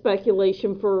the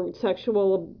speculation for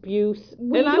sexual abuse.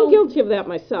 And I'm guilty of that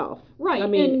myself. Right. I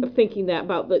mean, thinking that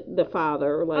about the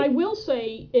father. I will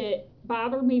say it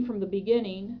bothered me from the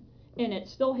beginning, and it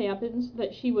still happens,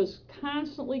 that she was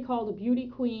constantly called a beauty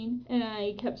queen, and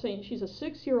I kept saying she's a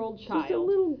 6-year-old child. She's a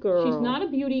little girl. She's not a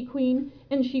beauty queen,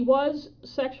 and she was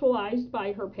sexualized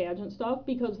by her pageant stuff,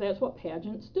 because that's what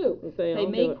pageants do. They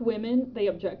make women, they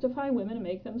objectify women and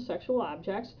make them sexual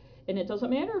objects. And it doesn't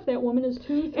matter if that woman is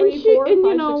 2, 3, 4, 5,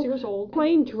 6 years old.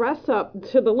 Plain dress up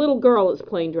to the little girl is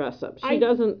plain dress up. She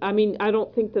doesn't. I mean, I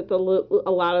don't think that a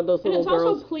lot of those little girls. And it's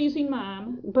also pleasing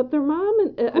mom. But their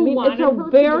mom, it's a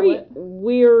very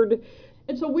weird.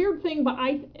 It's a weird thing, but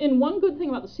and one good thing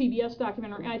about the CBS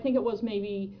documentary, I think it was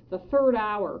maybe the 3rd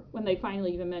hour when they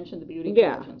finally even mentioned the beauty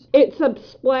pageants. It's a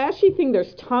splashy thing.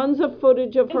 There's tons of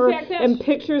footage of her and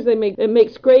pictures. It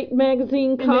makes great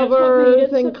magazine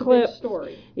covers and clips.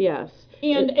 Story. Yes.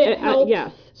 And it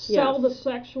helps sell the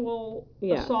sexual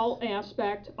assault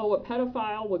aspect. A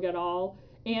pedophile will get all.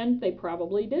 And they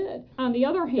probably did. On the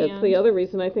other hand... That's the other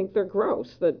reason I think they're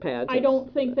gross, the pageants. I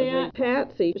don't think that... I mean,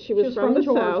 Patsy, she was from the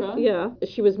Georgia. South. Yeah.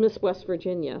 She was Miss West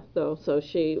Virginia, though, so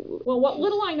she... Well, what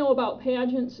little I know about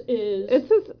pageants is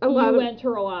enter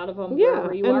a lot of them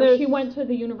wherever you are. She went to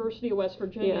the University of West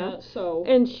Virginia, so...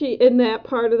 And in that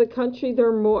part of the country, it's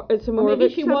a more of accepted practice.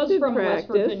 Maybe she was from West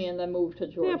Virginia and then moved to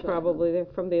Georgia. Yeah, probably. They're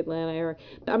from the Atlanta area.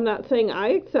 I'm not saying I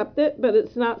accept it, but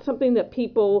it's not something that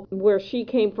people... Where she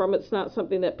came from, it's not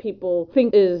something that people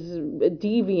think is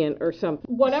deviant or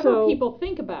something. Whatever people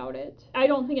think about it, I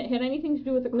don't think it had anything to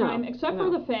do with the crime, except for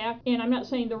the fact, and I'm not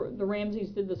saying the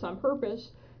Ramseys did this on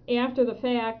purpose, after the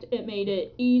fact, it made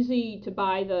it easy to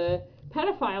buy the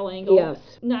pedophile angle. Yes.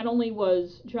 Not only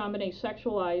was JonBenet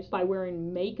sexualized by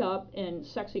wearing makeup and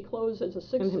sexy clothes as a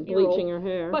 6-year-old, and bleaching her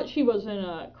hair, but she was in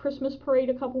a Christmas parade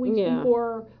a couple weeks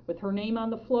before with her name on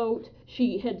the float.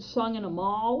 She had sung in a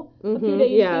mall a few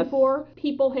days before.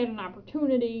 People had an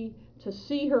opportunity to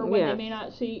see her when they may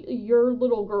not see your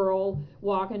little girl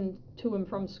walking to and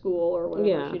from school or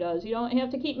whatever she does. You don't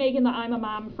have to keep making the I'm a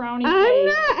mom frowny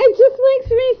face. It just makes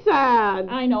me sad.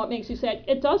 I know, it makes you sad.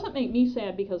 It doesn't make me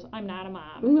sad because I'm not a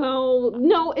mom.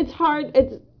 No, it's hard.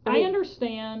 I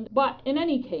understand, but in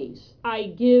any case,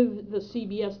 I give the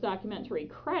CBS documentary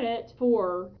credit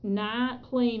for not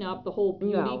playing up the whole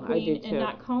beauty queen and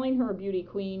not calling her a beauty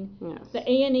queen. Yes. The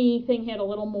A&E thing had a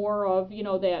little more of,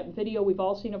 that video we've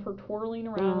all seen of her twirling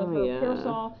around with her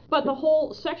parasol. But the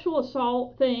whole sexual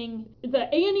assault thing, the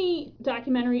A&E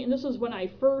documentary, and this is when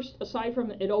I first, aside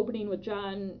from it opening with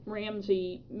John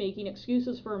Ramsey making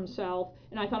excuses for himself,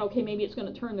 and I thought, okay, maybe it's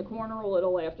going to turn the corner a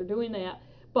little after doing that.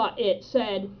 But it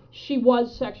said she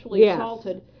was sexually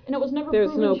assaulted, and it was never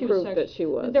proven she was There's no proof that she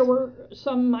was. There were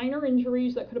some minor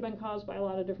injuries that could have been caused by a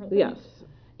lot of different things. Yes.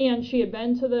 And she had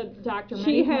been to the doctor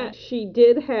many times. She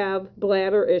did have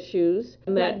bladder issues.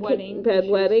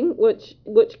 Bedwetting,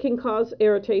 which can cause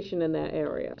irritation in that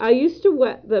area. I used to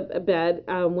wet the bed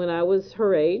when I was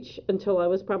her age until I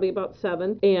was probably about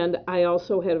 7. And I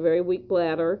also had a very weak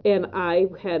bladder. And I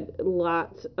had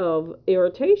lots of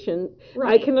irritation.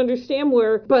 Right. I can understand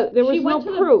but there was no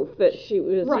proof that she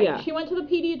was. Right. Yeah. She went to the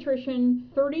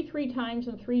pediatrician 33 times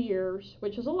in 3 years,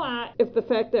 which is a lot. If the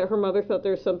fact that her mother thought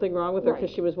there was something wrong with her because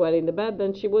she was wetting the bed,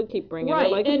 then she would keep bringing it.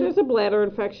 Like, if there's a bladder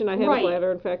infection, I had a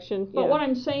bladder infection. But what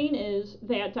I'm saying is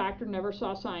that doctor never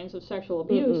saw signs of sexual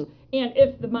abuse. Mm-mm. And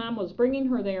if the mom was bringing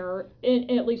her there,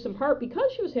 at least in part because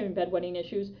she was having bedwetting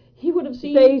issues, he would have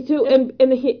seen. They do, and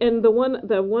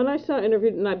the one I saw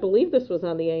interviewed, and I believe this was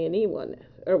on the A&E one,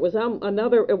 or it was on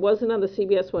another. It wasn't on the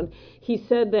CBS one. He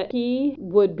said that he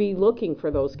would be looking for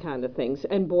those kind of things,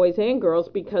 and boys and girls,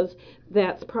 because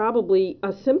that's probably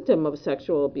a symptom of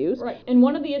sexual abuse. Right. And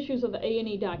one of the issues of the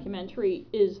A&E documentary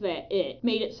is that it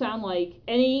made it sound like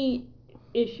any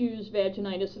issues,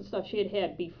 vaginitis and stuff she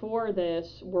had before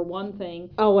this were one thing,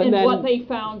 and then what they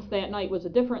found that night was a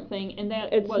different thing, and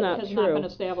that has not been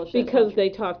established. Because they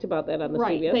talked about that on the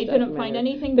CBS They didn't find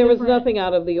anything There different. Was nothing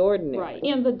out of the ordinary. Right.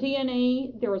 And the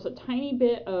DNA, there was a tiny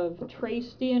bit of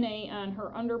trace DNA on her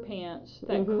underpants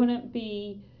that couldn't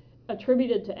be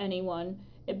attributed to anyone.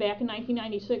 Back in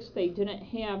 1996, they didn't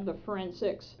have the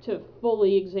forensics to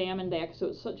fully examine that because it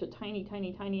was such a tiny,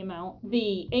 tiny, tiny amount.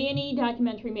 The A&E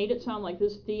documentary made it sound like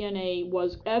this DNA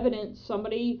was evidence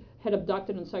somebody had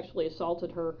abducted and sexually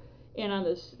assaulted her. And on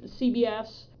this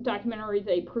CBS documentary,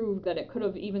 they proved that it could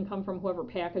have even come from whoever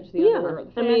packaged the underwear at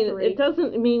the factory. I mean, it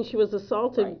doesn't mean she was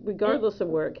assaulted regardless of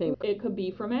where it came from. It could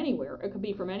be from anywhere. It could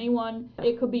be from anyone.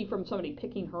 It could be from somebody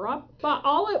picking her up. But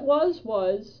all it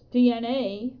was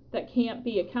DNA that can't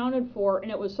be accounted for, and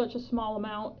it was such a small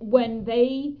amount. When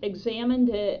they examined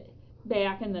it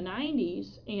back in the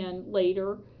 90s and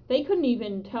later, they couldn't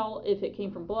even tell if it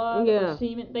came from blood or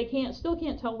semen. They still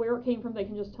can't tell where it came from. They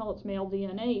can just tell it's male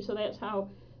DNA. So that's how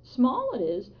small it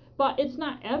is. But it's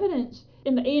not evidence.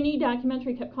 And the A&E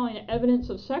documentary kept calling it evidence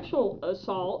of sexual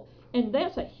assault. And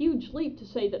that's a huge leap to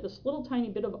say that this little tiny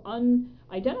bit of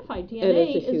unidentified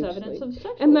DNA is evidence of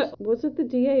sexual assault. Was it the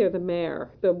DA or the mayor?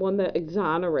 The one that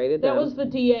exonerated them? That was the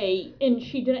DA, and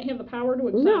she didn't have the power to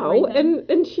exonerate them.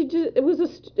 and she just it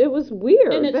was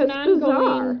weird. And it's that's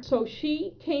bizarre. So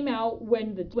she came out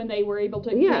when they were able to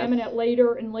examine it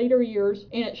later in later years,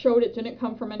 and it showed it didn't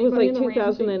come from anybody in the Ramsey. It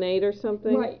was like 2008 or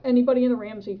something. Right, anybody in the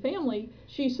Ramsey family.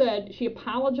 She said she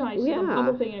apologized to them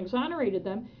publicly and exonerated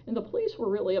them, and the police were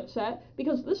really upset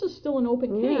because this is still an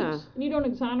open case, and you don't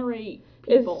exonerate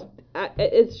people.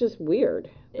 It's just weird.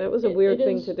 That was a weird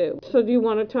thing to do. So do you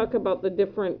want to talk about the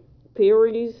different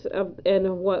theories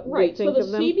and what we think of them?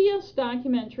 So the CBS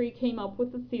documentary came up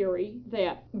with the theory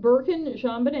that Burke and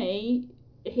JonBenet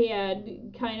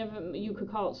had kind of, you could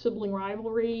call it sibling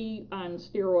rivalry on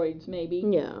steroids, maybe.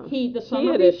 Yeah. The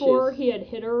summer before, he had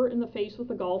hit her in the face with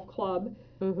a golf club,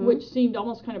 which seemed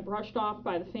almost kind of brushed off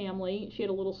by the family. She had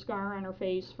a little scar on her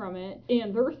face from it.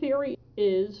 And their theory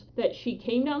is that she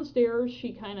came downstairs,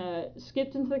 she kind of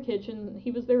skipped into the kitchen,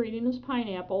 he was there eating his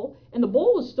pineapple, and the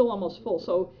bowl was still almost full,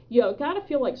 so you got to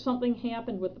feel like something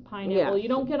happened with the pineapple. Yes. You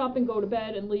don't get up and go to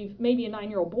bed and leave, maybe a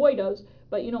 9-year-old boy does,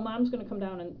 but mom's going to come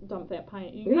down and dump that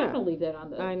pineapple. You're not going to leave that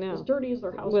on as dirty as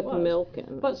their house was. With milk.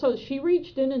 But so she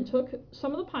reached in and took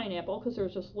some of the pineapple, because there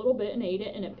was just a little bit, and ate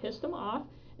it, and it pissed him off,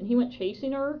 and he went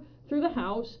chasing her through the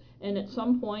house, and at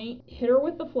some point hit her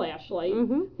with the flashlight.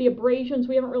 The abrasions,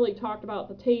 we haven't really talked about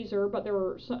the taser, but there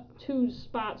were 2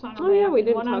 spots on her back we and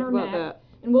didn't one talk on her about neck. that.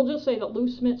 And we'll just say that Lou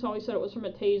Smits always said it was from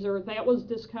a taser. That was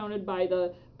discounted by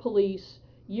the police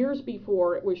years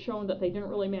before. It was shown that they didn't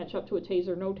really match up to a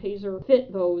taser. No taser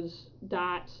fit those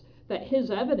dots. That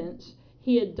his evidence,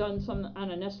 he had done some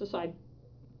anesthetized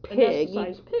pigs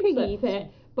that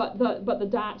fit, but the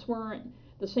dots weren't.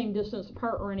 the same distance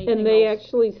apart or anything And they else.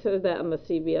 actually said that on the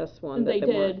CBS one. And they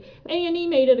did. A&E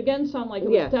made it again sound like it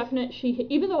was definite.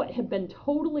 Even though it had been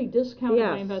totally discounted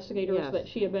by investigators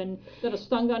that a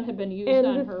stun gun had been used on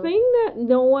her. And the thing that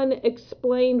no one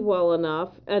explained well enough,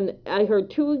 and I heard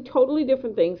two totally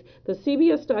different things, the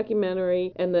CBS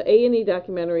documentary and the A&E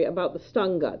documentary about the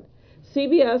stun gun.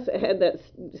 CBS had that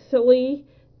silly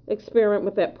experiment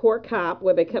with that poor cop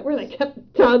where they kept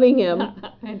stunning him.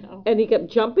 I know. And he kept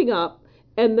jumping up.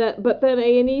 But then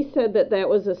A&E said that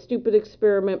was a stupid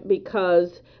experiment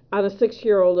because on a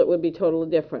 6-year-old it would be totally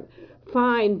different.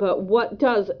 Fine, but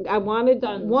I wanted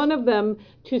one of them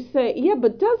to say, yeah,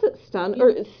 but does it stun or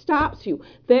it stops you?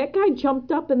 That guy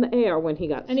jumped up in the air when he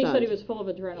got stunned. And he said he was full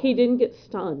of adrenaline. He didn't get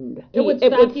stunned. It would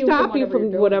stop you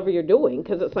from whatever you're doing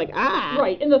because it's like, ah.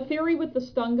 Right, and the theory with the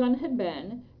stun gun had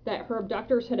been that her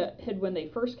abductors had when they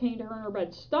first came to her in her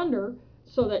bed, stunned her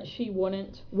so that she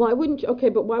wouldn't. Why wouldn't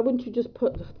you just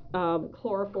put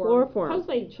chloroform? Because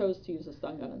they chose to use a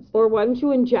stun gun instead. Or why don't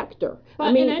you inject her? But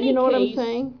I mean, you know what I'm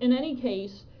saying? In any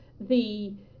case,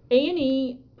 the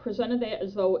A&E presented that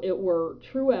as though it were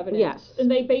true evidence. Yes. And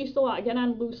they based a lot, again,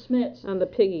 on Lou Smits. On the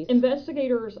piggies.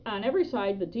 Investigators on every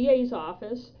side, the DA's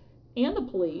office and the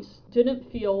police,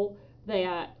 didn't feel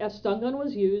that a stun gun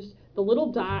was used. The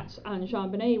little dots on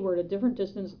JonBenet were at a different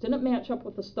distance, didn't match up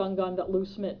with the stun gun that Lou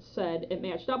Smits said it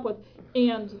matched up with.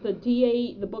 And the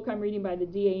DA, the book I'm reading by the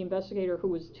DA investigator, who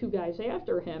was 2 guys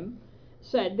after him,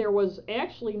 said there was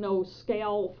actually no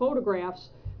scale photographs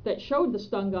that showed the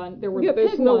stun gun. There were the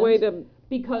there's pig no ones, way to...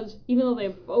 Because even though they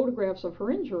have photographs of her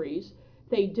injuries,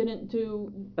 they didn't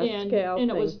do a scale and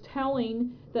thing. It was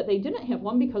telling that they didn't have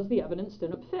one because the evidence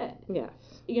didn't fit. Yes.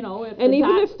 You know, if the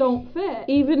dots don't fit.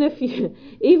 Even if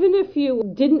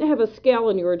you didn't have a scale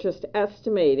and you were just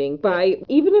estimating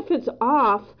even if it's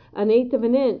off 1/8 of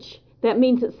an inch, that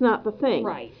means it's not the thing.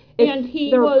 Right.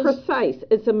 They're precise.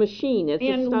 It's a machine. It's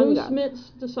a stun gun. And Lou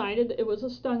Smits decided it was a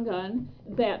stun gun.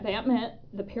 That meant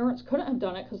the parents couldn't have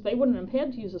done it because they wouldn't have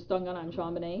had to use a stun gun on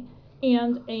JonBenet.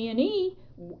 And A&E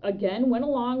again went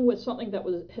along with something that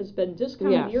has been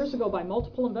discounted years ago by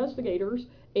multiple investigators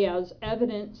as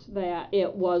evidence that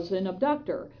it was an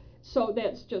abductor. So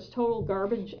that's just total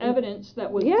garbage evidence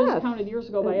that was discounted years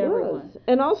ago by everyone.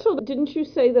 And also, didn't you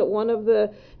say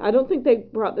that I don't think they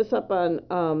brought this up on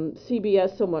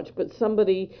CBS so much, but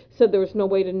somebody said there was no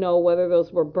way to know whether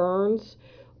those were burns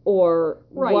or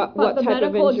what type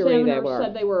of injury they were.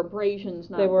 Said they were abrasions,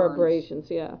 not burns. They were abrasions,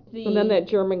 yeah. And then that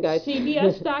German guy.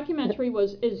 CBS documentary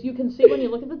is you can see when you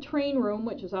look at the train room,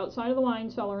 which is outside of the wine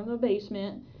cellar in the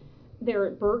basement.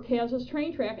 There, Burke has his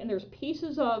train track, and there's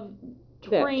pieces of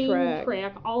train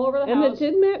track all over the house. And it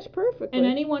did match perfectly. And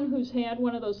anyone who's had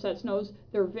one of those sets knows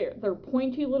they're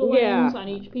pointy little ends on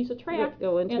each piece of track,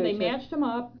 and they matched them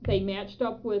up. They matched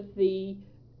up with the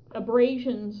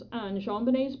abrasions on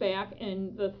JonBenet's back,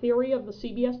 and the theory of the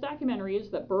CBS documentary is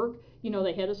that Burke,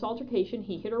 they had this altercation.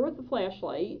 He hit her with the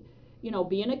flashlight,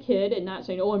 being a kid and not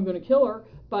saying, "Oh, I'm going to kill her,"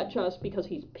 but just because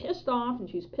he's pissed off and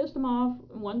she's pissed him off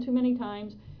one too many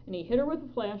times, and he hit her with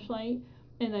the flashlight,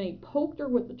 and then he poked her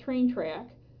with the train track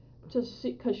to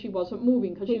see because she wasn't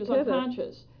moving because she was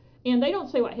unconscious. And they don't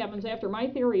say what happens after. My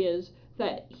theory is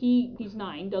that he's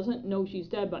 9, doesn't know she's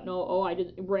dead, but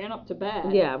ran up to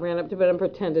bed. Yeah, ran up to bed and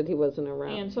pretended he wasn't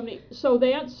around. And so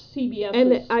that's CBS.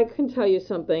 And I can tell you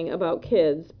something about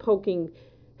kids poking.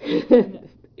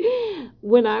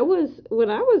 When I was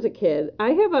a kid,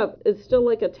 it's still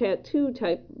like a tattoo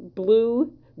type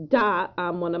blue dot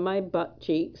on one of my butt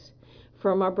cheeks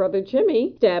from our brother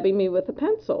Jimmy stabbing me with a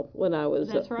pencil when I was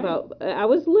I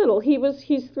was little.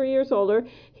 He's 3 years older.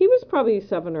 He was probably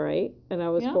 7 or 8, and I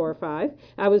was 4 or 5.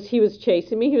 He was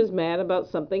chasing me. He was mad about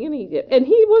something, and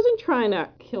he wasn't trying to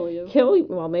kill you.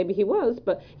 Well, maybe he was,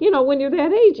 but when you're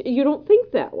that age, you don't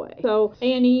think that way. So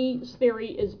Annie's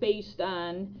theory is based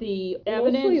on the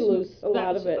evidence. Mostly loose. A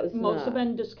lot of it is most have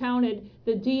been discounted.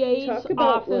 The DA's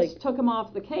office took him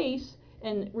off the case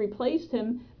and replaced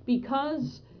him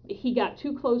because he got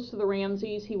too close to the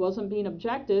Ramseys. He wasn't being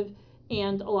objective,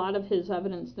 and a lot of his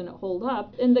evidence didn't hold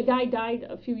up. And the guy died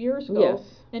a few years ago. Yes.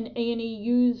 And A&E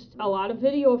used a lot of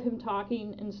video of him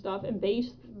talking and stuff and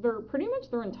based pretty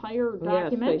much their entire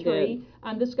documentary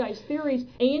on this guy's theories.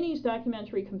 A&E's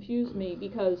documentary confused me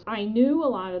because I knew a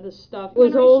lot of this stuff. It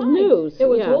was old news. It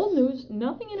was old news.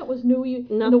 Nothing in it was new.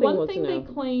 Nothing the one was thing new.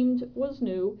 they claimed was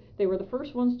new. They were the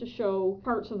first ones to show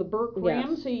parts of the Burke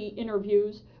Ramsey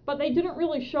interviews, but they didn't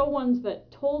really show ones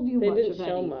that told you much of anything. They didn't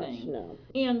show much, no.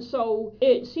 And so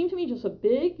it seemed to me just a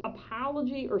big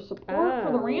apology or support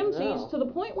for the Ramseys to the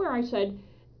point where I said,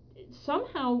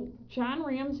 somehow John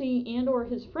Ramsey and or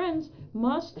his friends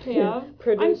must have,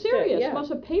 I'm serious, must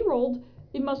have payrolled,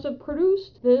 it must have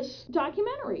produced this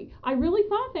documentary. I really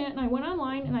thought that, and I went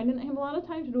online, and I didn't have a lot of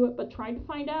time to do it, but tried to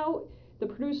find out the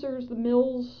producers, the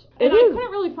mills, and I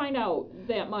couldn't really find out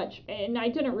that much, and I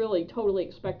didn't really totally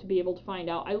expect to be able to find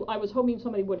out. I was hoping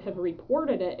somebody would have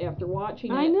reported it after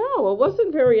watching it. I know, it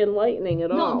wasn't very enlightening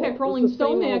at all. No, in fact, Rolling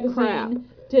Stone magazine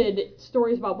did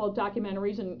stories about both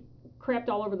documentaries and crapped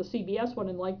all over the CBS one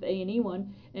and liked the A&E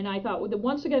one, and I thought,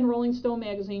 once again, Rolling Stone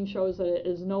magazine shows that it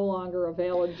is no longer a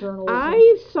valid journalism.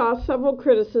 I saw several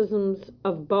criticisms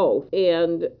of both,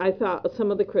 and I thought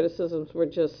some of the criticisms were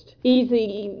just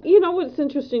easy. You know, what's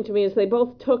interesting to me is they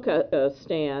both took a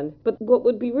stand, but what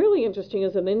would be really interesting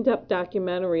is an in-depth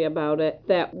documentary about it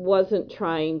that wasn't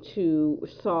trying to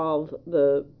solve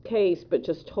the case, but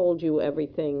just told you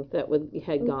everything that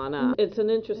had gone on. It's an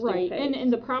interesting case.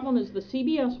 And the problem is the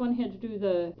CBS one had to do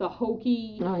the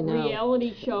hokey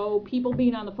reality show, people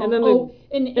being on the phone.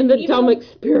 And the dumb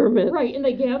experiment. Right, and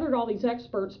they gathered all these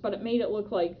experts, but it made it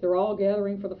look like they're all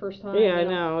gathering for the first time. Yeah, I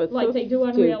know. It's like so they do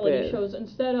on stupid. reality shows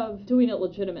instead of doing it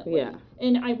legitimately. Yeah.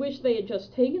 And I wish they had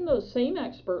just taken those same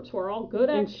experts who are all good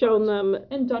experts and shown them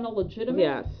and done a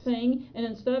legitimate thing, and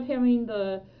instead of having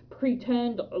the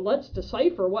pretend, let's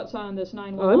decipher what's on this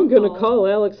 911 I'm going to call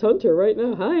Alex Hunter right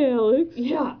now. Hi, Alex.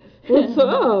 Yeah. What's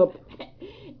up?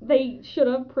 They should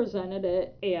have presented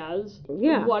it as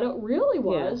what it really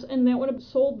was, and that would have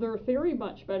sold their theory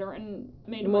much better and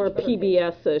made it more much better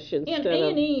PBS-ish instead of...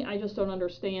 And A&E, I just don't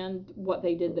understand what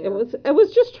they did there. It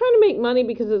was just trying to make money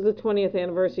because it was the 20th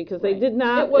anniversary, because they did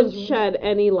not shed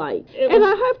any light. And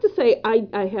I have to say,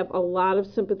 I have a lot of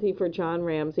sympathy for John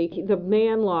Ramsey. The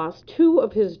man lost 2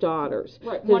 of his daughters.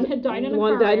 Right, one had died in a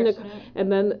car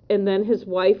accident. And then his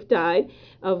wife died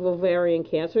of ovarian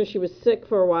cancer. She was sick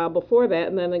for a while before that,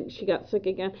 and then she got sick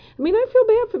again. I mean, I feel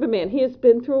bad for the man. He has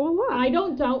been through a lot. I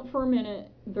don't doubt for a minute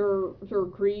their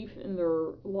grief and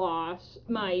their loss.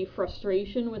 My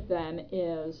frustration with them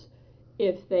is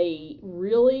if they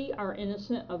really are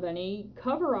innocent of any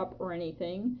cover-up or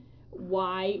anything,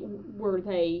 why were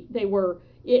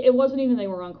it wasn't even they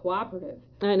were uncooperative.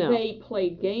 I know. They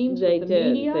played games with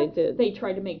the media. They did. They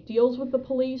tried to make deals with the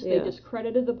police. They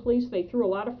discredited the police. They threw a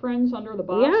lot of friends under the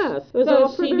bus. Yes. It was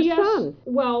all for their son.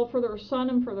 Well, for their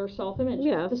son and for their self-image.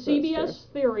 Yes, the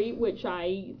CBS theory, which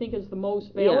I think is the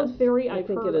most valid theory I've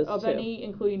heard of any,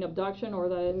 including abduction or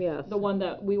the one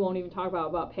that we won't even talk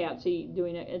about Patsy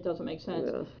doing it. It doesn't make sense.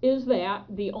 Yes. Is that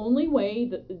the only way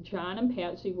that John and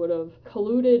Patsy would have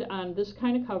colluded on this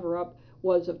kind of cover-up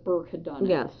was if Burke had done it.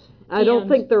 Yes. I don't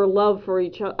think their love for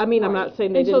each other, I mean, I'm not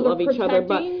saying they didn't love each other,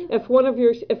 but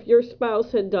if your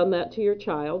spouse had done that to your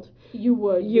child, you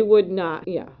would not,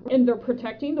 And they're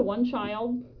protecting the one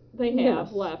child they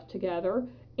have left together.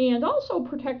 And also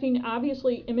protecting,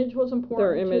 obviously, image was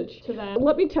important. Their image. To them.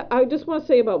 I just want to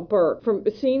say about Burke, from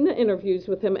seeing the interviews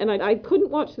with him, and I couldn't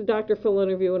watch the Dr. Phil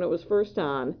interview when it was first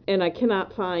on, and I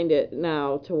cannot find it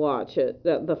now to watch it,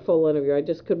 the full interview. I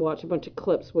just could watch a bunch of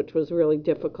clips, which was really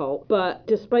difficult. But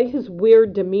despite his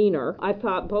weird demeanor, I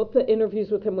thought both the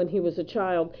interviews with him when he was a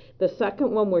child, the second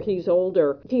one where he's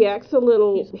older, he acts a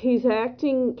little, he's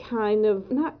acting kind of,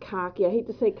 not cocky, I hate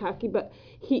to say cocky, but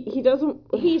he doesn't...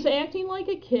 He's acting like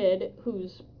a kid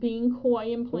who's being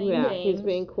coy and playing games. Yeah, he's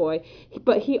being coy.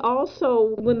 But he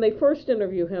also, when they first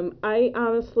interview him, I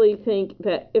honestly think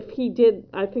that if he did,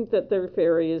 I think that their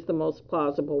theory is the most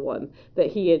plausible one,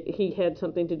 that he had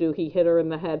something to do, he hit her in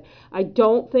the head. I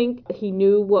don't think he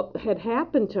knew what had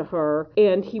happened to her,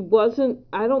 and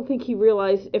I don't think he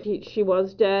realized if she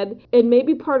was dead. And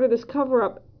maybe part of this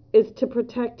cover-up is to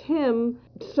protect him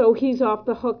so he's off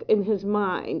the hook in his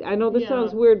mind. I know this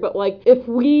sounds weird, but like if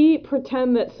we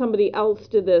pretend that somebody else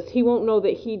did this, he won't know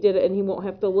that he did it and he won't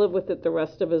have to live with it the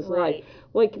rest of his life.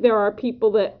 Like there are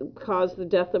people that cause the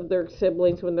death of their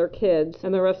siblings when they're kids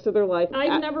and the rest of their life.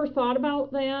 I've never thought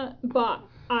about that, but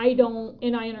I don't,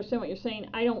 and I understand what you're saying,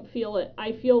 I don't feel it.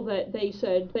 I feel that they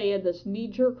said they had this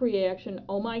knee-jerk reaction,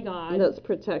 oh my God. Let's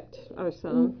protect our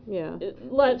son,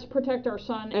 Let's protect our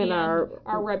son and our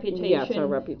reputation. Yes, our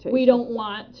reputation. We don't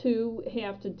want to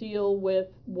have to deal with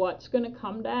what's going to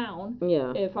come down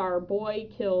if our boy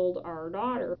killed our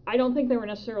daughter. I don't think they were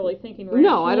necessarily thinking rationally.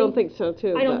 No, I don't think so,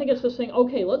 too. I don't think it's this thing,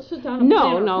 okay, let's sit down and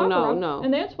plan our cover-up.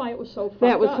 And that's why it was so fucked up.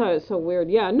 That was so weird.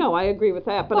 Yeah, no, I agree with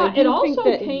that. But I it also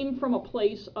came from a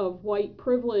place of white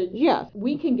privilege. Yes.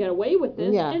 We can get away with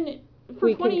this. Yeah. And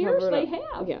for 20 years they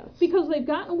have. Yes. Because they've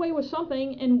gotten away with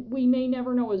something, and we may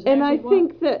never know exactly and I what.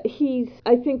 think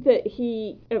that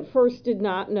he at first did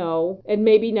not know, and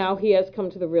maybe now he has come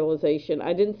to the realization.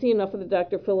 I didn't see enough of the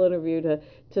Dr. Phil interview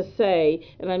to say,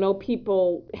 and I know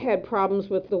people had problems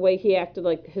with the way he acted,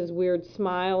 like his weird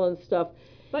smile and stuff.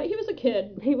 But he was a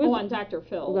kid. He was on Dr.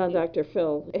 Phil. On Dr.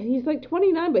 Phil. He's like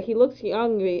 29, but he looks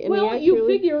young. And well, you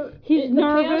figure he's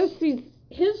nervous.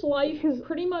 His life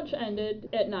pretty much ended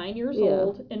at 9 years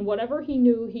old, and whatever he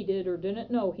knew he did or didn't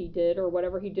know he did, or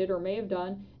whatever he did or may have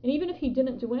done, and even if he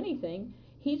didn't do anything,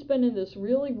 he's been in this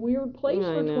really weird place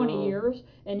for 20 years,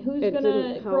 and who's going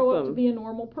to grow up to be a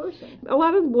normal person? A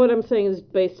lot of what I'm saying is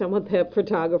based on what that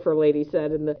photographer lady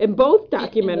said in both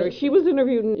documentaries. She was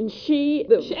interviewed, and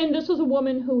and this is a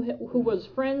woman who was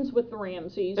friends with the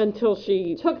Ramseys until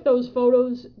she took those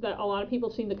photos that a lot of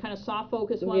people seen, the kind of soft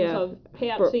focus ones of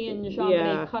Patsy and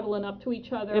JonBenet cuddling up to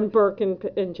each other, and Burke and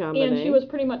JonBenet. And she was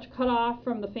pretty much cut off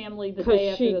from the family the day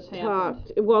after this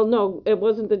happened. Well, no, it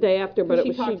wasn't the day after, but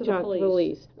she talked to the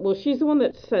police. Well, she's the one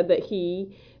that said that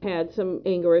he had some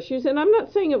anger issues, and I'm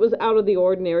not saying it was out of the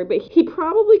ordinary, but he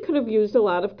probably could have used a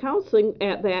lot of counseling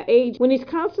at that age when he's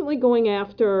constantly going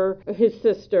after his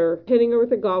sister, hitting her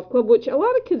with a golf club, which a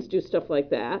lot of kids do stuff like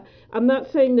that. I'm not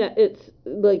saying that it's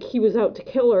like he was out to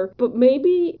kill her, but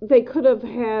maybe they could have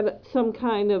had some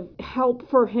kind of help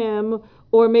for him.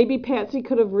 Or maybe Patsy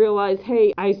could have realized,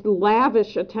 hey, I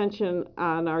lavish attention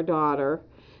on our daughter.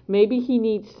 Maybe he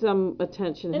needs some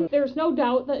attention. And there's no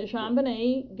doubt that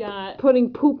JonBenet got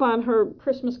putting poop on her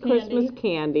Christmas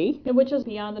candy, which is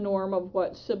beyond the norm of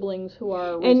what siblings who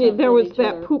are. And there was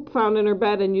that poop found in her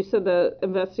bed, and you said the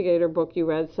investigator book you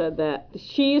read said that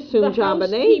she assumed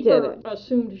JonBenet did it.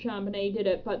 Assumed JonBenet did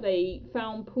it, but they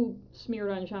found poop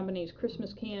smeared on JonBenet's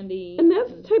Christmas candy. And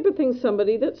that's the type of thing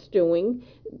somebody that's doing.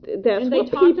 That's and what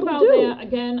they talked people about do. That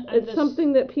again. It's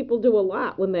something that people do a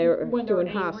lot when they're doing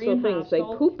hostile things. They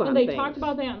poop on things. And they talked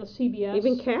about that on the CBS.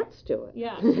 Even cats do it.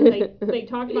 Yes, they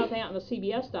talked about that on the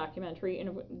CBS documentary,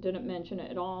 and didn't mention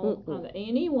it at all on the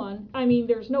A&E one. I mean,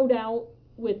 there's no doubt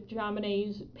with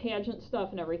JonBenet's pageant stuff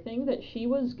and everything that she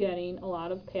was getting a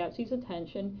lot of Patsy's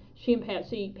attention. She and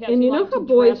Patsy and you know how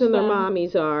boys and their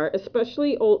mommies are,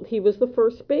 especially old. He was the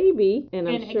first baby, and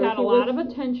I'm sure he got a lot of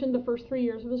attention the first 3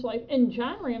 years of his life. And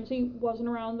John Ramsey wasn't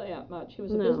around that much. He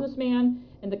was a businessman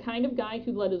and the kind of guy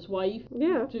who let his wife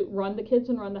to run the kids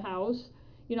and run the house.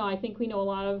 You know, I think we know a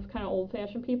lot of kind of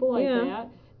old-fashioned people like that.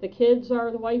 The kids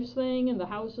are the wife's thing, and the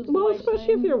house is the wife's thing. Well,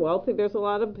 especially if you're wealthy, there's a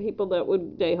lot of people that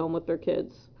would stay home with their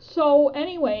kids. So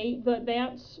anyway,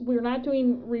 we're not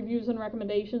doing reviews and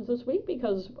recommendations this week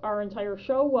because our entire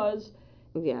show was.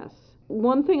 Yes.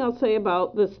 One thing I'll say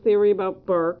about this theory about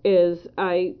Burke is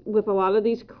with a lot of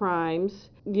these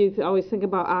crimes, you always think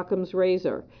about Occam's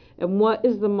razor. And what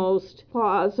is the most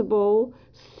plausible,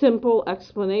 simple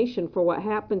explanation for what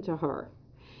happened to her?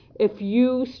 If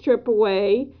you strip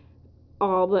away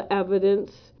all the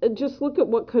evidence, just look at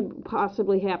what could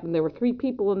possibly happen. There were 3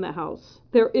 people in the house.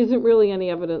 There isn't really any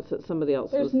evidence that somebody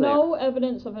else was there. There's no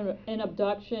evidence of an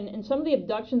abduction, and some of the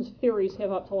abductions theories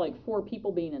have up to like 4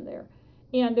 people being in there.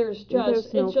 And it's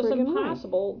just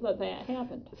impossible that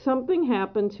happened. Something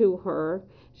happened to her.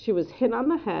 She was hit on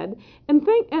the head. And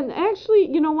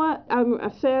actually, you know what? I'm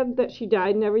sad that she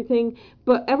died and everything.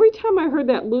 But every time I heard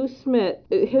that Lou Smith,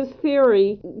 his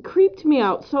theory creeped me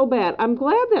out so bad. I'm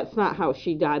glad that's not how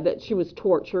she died, that she was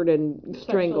tortured and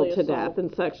strangled to death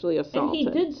and sexually assaulted.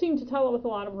 And he did seem to tell it with a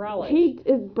lot of relish.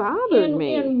 It bothered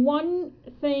me. And one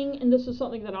thing, and this is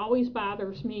something that always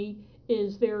bothers me,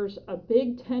 is there's a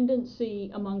big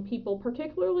tendency among people,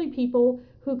 particularly people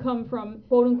who come from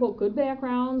quote-unquote good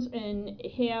backgrounds and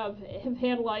have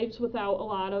had lives without a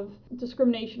lot of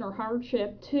discrimination or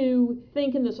hardship, to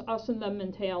think in this us and them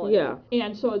mentality. Yeah.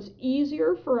 And so it's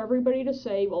easier for everybody to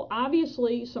say, well,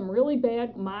 obviously some really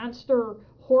bad monster,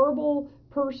 horrible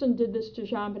person did this to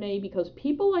JonBenet, because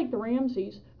people like the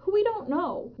Ramseys, who we don't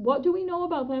know, what do we know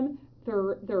about them?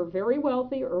 They're very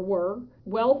wealthy, or were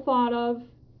well thought of,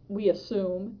 we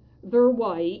assume. They're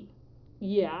white,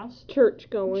 yes. Church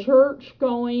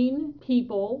going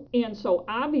people. And so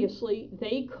obviously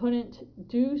they couldn't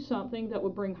do something that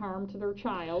would bring harm to their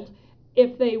child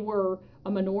if they were a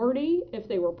minority, if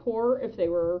they were poor, if they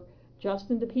were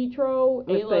Justin DePietro,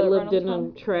 if they lived in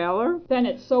a trailer. Then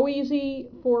it's so easy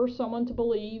for someone to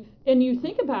believe. And you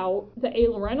think about the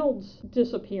Ayla Reynolds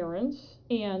disappearance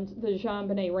and the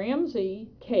JonBenet Ramsey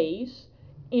case,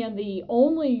 and the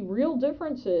only real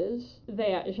difference is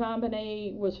that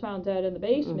JonBenet was found dead in the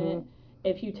basement.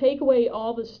 If you take away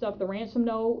all this stuff, the ransom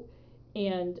note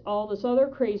and all this other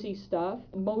crazy stuff,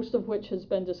 most of which has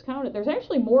been discounted, there's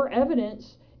actually more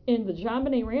evidence in the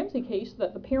JonBenet Ramsey case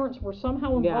that the parents were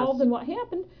somehow involved in what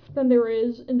happened than there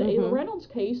is in the Ayla Reynolds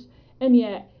case. And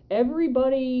yet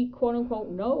everybody, quote unquote,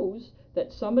 knows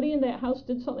that somebody in that house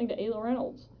did something to Ayla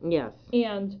Reynolds. Yes.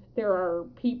 And there are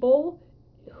people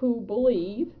who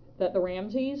believe that the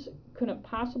Ramseys couldn't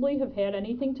possibly have had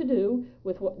anything to do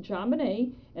with what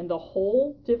JonBenet, and the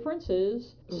whole difference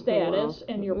is status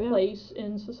and your place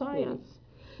in society. Yes.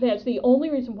 That's the only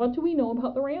reason. What do we know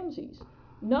about the Ramseys?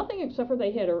 Nothing, except for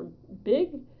they had a big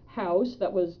house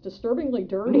that was disturbingly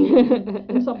dirty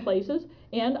in some places,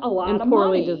 and a lot of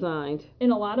poorly money. Designed.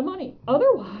 And a lot of money.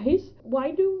 Otherwise,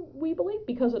 why do we believe?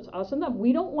 Because it's us and them.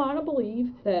 We don't want to believe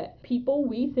that people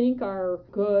we think are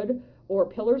good or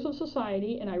pillars of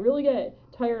society, and I really get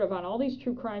tired of on all these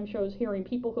true crime shows hearing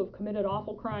people who have committed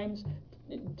awful crimes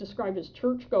described as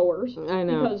churchgoers. I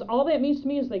know. Because all that means to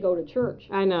me is they go to church.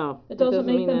 I know. It doesn't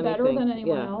make them better than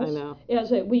anyone else. I know.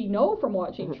 As we know from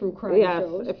watching true crime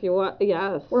shows. If you want,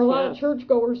 yes. Where a lot of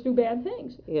churchgoers do bad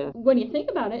things. Yeah. When you think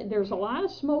about it, there's a lot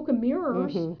of smoke and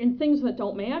mirrors and things that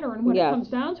don't matter. And when it comes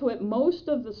down to it, most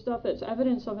of the stuff that's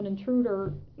evidence of an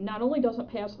intruder not only doesn't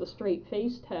pass the straight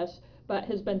face test, but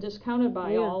has been discounted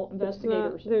by all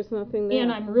investigators. There's nothing there.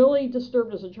 And I'm really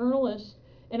disturbed as a journalist.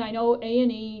 And I know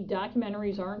A&E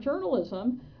documentaries aren't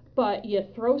journalism, but you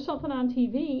throw something on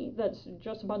TV that's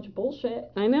just a bunch of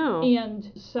bullshit. I know. And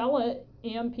sell it,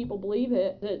 and people believe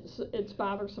it. It's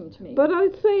bothersome to me. But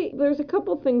I'd say there's a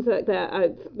couple things that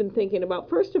I've been thinking about.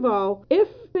 First of all, if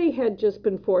they had just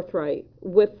been forthright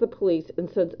with the police and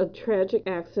said a tragic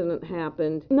accident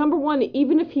happened, number one,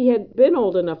 even if he had been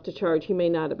old enough to charge, he may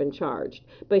not have been charged.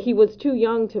 But he was too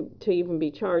young to even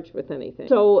be charged with anything.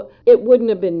 So it wouldn't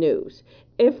have been news.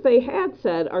 If they had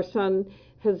said, our son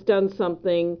has done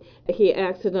something, he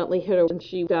accidentally hit her and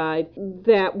she died,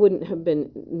 that wouldn't have been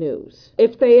news.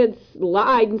 If they had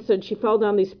lied and said she fell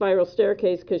down the spiral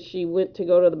staircase because she went to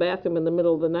go to the bathroom in the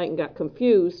middle of the night and got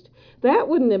confused, that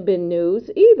wouldn't have been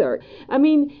news either. I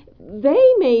mean,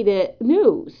 they made it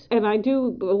news. And I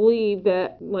do believe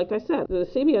that, like I said, the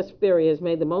CBS theory has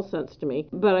made the most sense to me.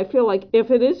 But I feel like if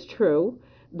it is true,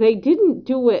 they didn't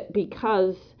do it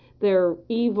because they're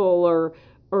evil or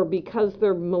because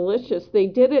they're malicious. They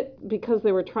did it because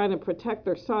they were trying to protect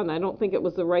their son. I don't think it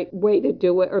was the right way to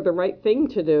do it or the right thing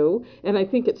to do. And I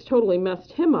think it's totally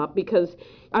messed him up because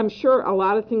I'm sure a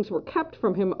lot of things were kept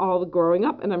from him all growing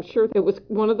up. And I'm sure it was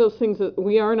one of those things that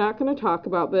we are not going to talk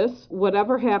about this.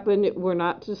 Whatever happened, we're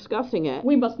not discussing it.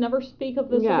 We must never speak of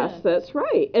this Yes, again. That's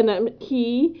right. And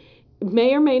he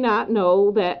may or may not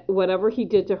know that whatever he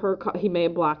did to her, he may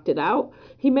have blocked it out.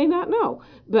 He may not know.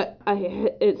 But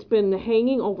it's been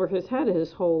hanging over his head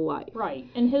his whole life. Right.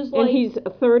 And his life. And he's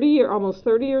almost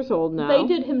 30 years old now. They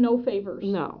did him no favors.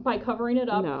 No. By covering it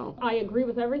up. No. I agree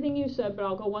with everything you said, but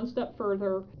I'll go one step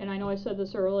further. And I know I said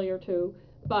this earlier too.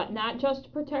 But not just to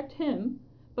protect him,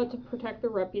 but to protect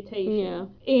their reputation. Yeah.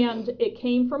 And it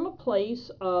came from a place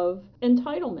of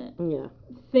entitlement. Yeah.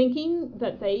 Thinking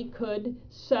that they could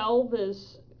sell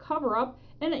this cover-up.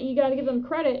 And you got to give them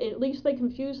credit. At least they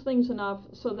confused things enough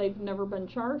so they've never been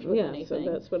charged with anything.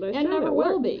 So that's what I said. And never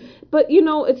will be. But,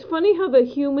 it's funny how the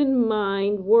human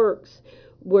mind works,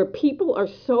 where people are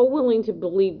so willing to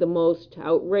believe the most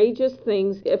outrageous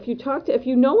things. If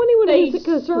you know anyone who's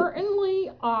they certainly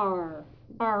are,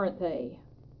 aren't they?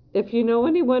 If you know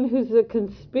anyone who's a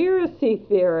conspiracy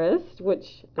theorist,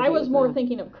 which I was more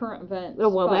thinking of current events. Oh,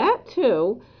 well, that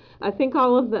too. I think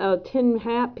all of the tin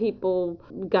hat people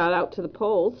got out to the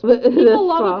polls. People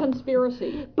love a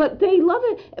conspiracy. But they love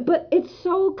it. But it's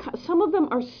some of them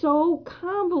are so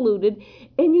convoluted.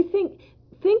 And you think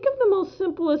of the most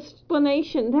simple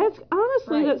explanation. That's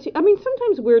honestly, right.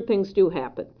 Sometimes weird things do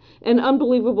happen. And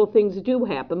unbelievable things do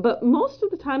happen. But most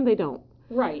of the time they don't.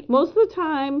 Right. Most of the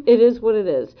time, it is what it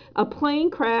is. A plane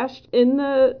crashed in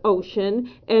the ocean,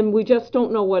 and we just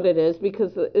don't know what it is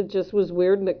because it just was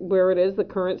weird where it is, the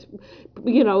currents,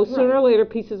 sooner or later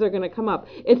pieces are going to come up.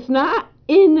 It's not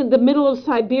in the middle of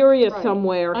Siberia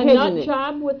somewhere. A nut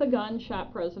job with a gun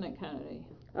shot President Kennedy.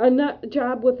 A nut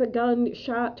job with a gun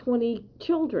shot 20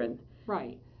 children.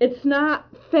 Right. It's not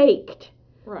faked.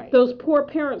 Right. Those poor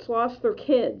parents lost their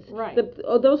kids. Right.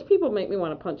 Those people make me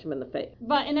want to punch them in the face.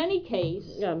 But in any case...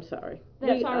 Yeah, I'm sorry.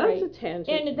 That's all right. That's a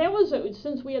tangent. And that was,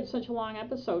 since we had such a long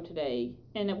episode today,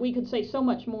 and we could say so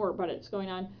much more, but it's going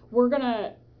on, we're going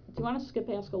to... Do you want to skip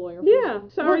Ask a Lawyer? Please? Yeah.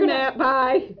 Sorry, Matt.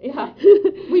 Bye. Yeah.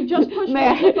 We've just pushed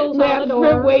Matt Nichols out the door.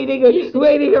 Matt's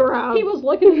waiting around. He was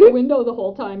looking at the window the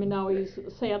whole time, and now he's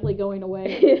sadly going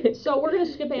away. So we're going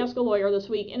to skip Ask a Lawyer this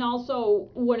week, and also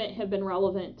wouldn't have been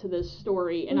relevant to this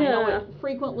story. And I know it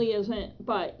frequently isn't,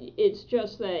 but it's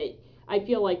just that I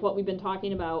feel like what we've been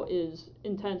talking about is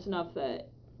intense enough that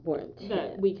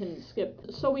we can skip.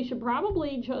 So we should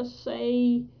probably just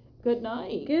say good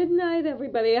night. Good night,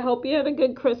 everybody. I hope you had a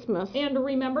good Christmas. And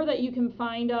remember that you can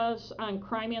find us on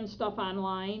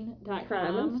crimeandstuffonline.com.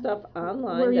 Crimeandstuffonline.com.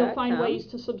 Where you'll find ways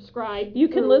to subscribe. You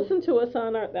can listen to us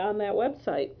on that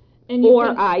website.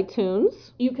 Or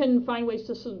iTunes. You can find ways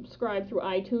to subscribe through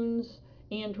iTunes,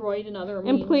 Android, and other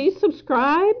means. And please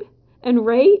subscribe and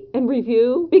rate and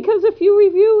review. Because if you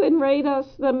review and rate us,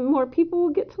 then more people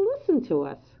will get to listen to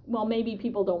us. Well, maybe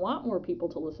people don't want more people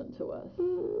to listen to us.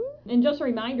 Mm-hmm. And just a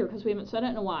reminder, because we haven't said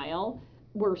it in a while,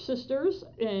 we're sisters,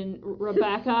 and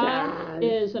Rebecca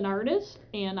is an artist,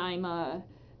 and I'm a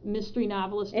mystery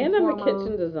novelist. And I'm a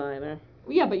kitchen designer.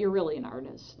 Yeah, but you're really an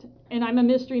artist. And I'm a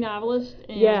mystery novelist.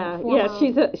 And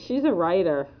she's a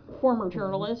writer. Former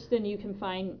journalist, and you can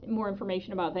find more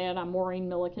information about that on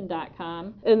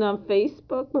maureenmilliken.com. And on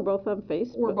Facebook, we're both on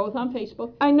Facebook. We're both on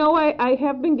Facebook. I know I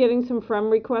have been getting some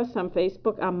friend requests on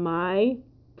Facebook on my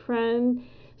friend,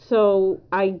 so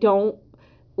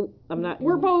I'm not.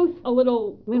 We're both a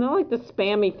little. I mean, I like the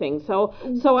spammy thing. So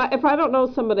if I don't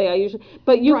know somebody, I usually.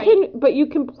 But you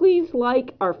can please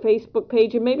like our Facebook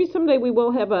page, and maybe someday we will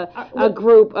have a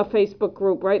Facebook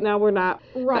group. Right now we're not.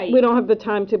 Right. We don't have the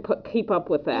time to keep up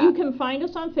with that. You can find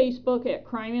us on Facebook at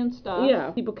Crime and Stuff. Yeah,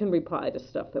 people can reply to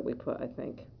stuff that we put. I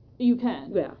think. You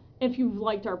can. Yeah. If you've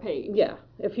liked our page. Yeah,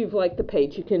 if you've liked the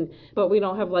page, you can, but we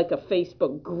don't have like a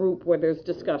Facebook group where there's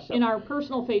discussion. In our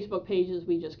personal Facebook pages,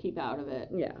 we just keep out of it.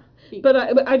 Yeah, but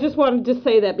I just wanted to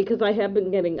say that because I've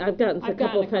gotten a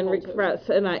couple friend requests,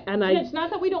 and it's not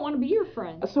that we don't want to be your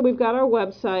friend. So we've got our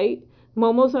website.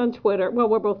 Momo's on Twitter. Well,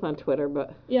 we're both on Twitter,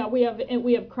 but yeah, we have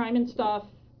Crime and Stuff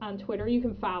on Twitter. You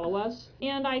can follow us.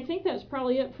 And I think that's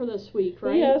probably it for this week,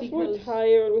 right? Yes, we're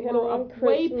tired. We had a long Christmas.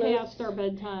 Way past our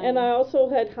bedtime. And I also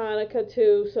had Hanukkah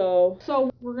too, so. So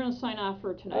we're going to sign off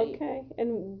for tonight. Okay.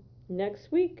 And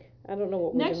next week, I don't know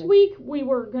what we're Next week, we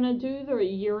were going to do the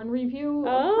year in review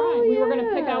of crime. We were going to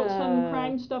pick out some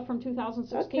crime stuff from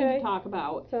 2016 to talk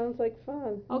about. Sounds like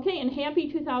fun. Okay, and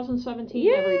happy 2017,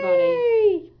 Yay!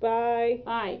 Everybody. Bye.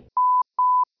 Bye.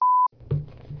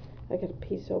 I gotta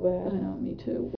pee so bad. I know, me too.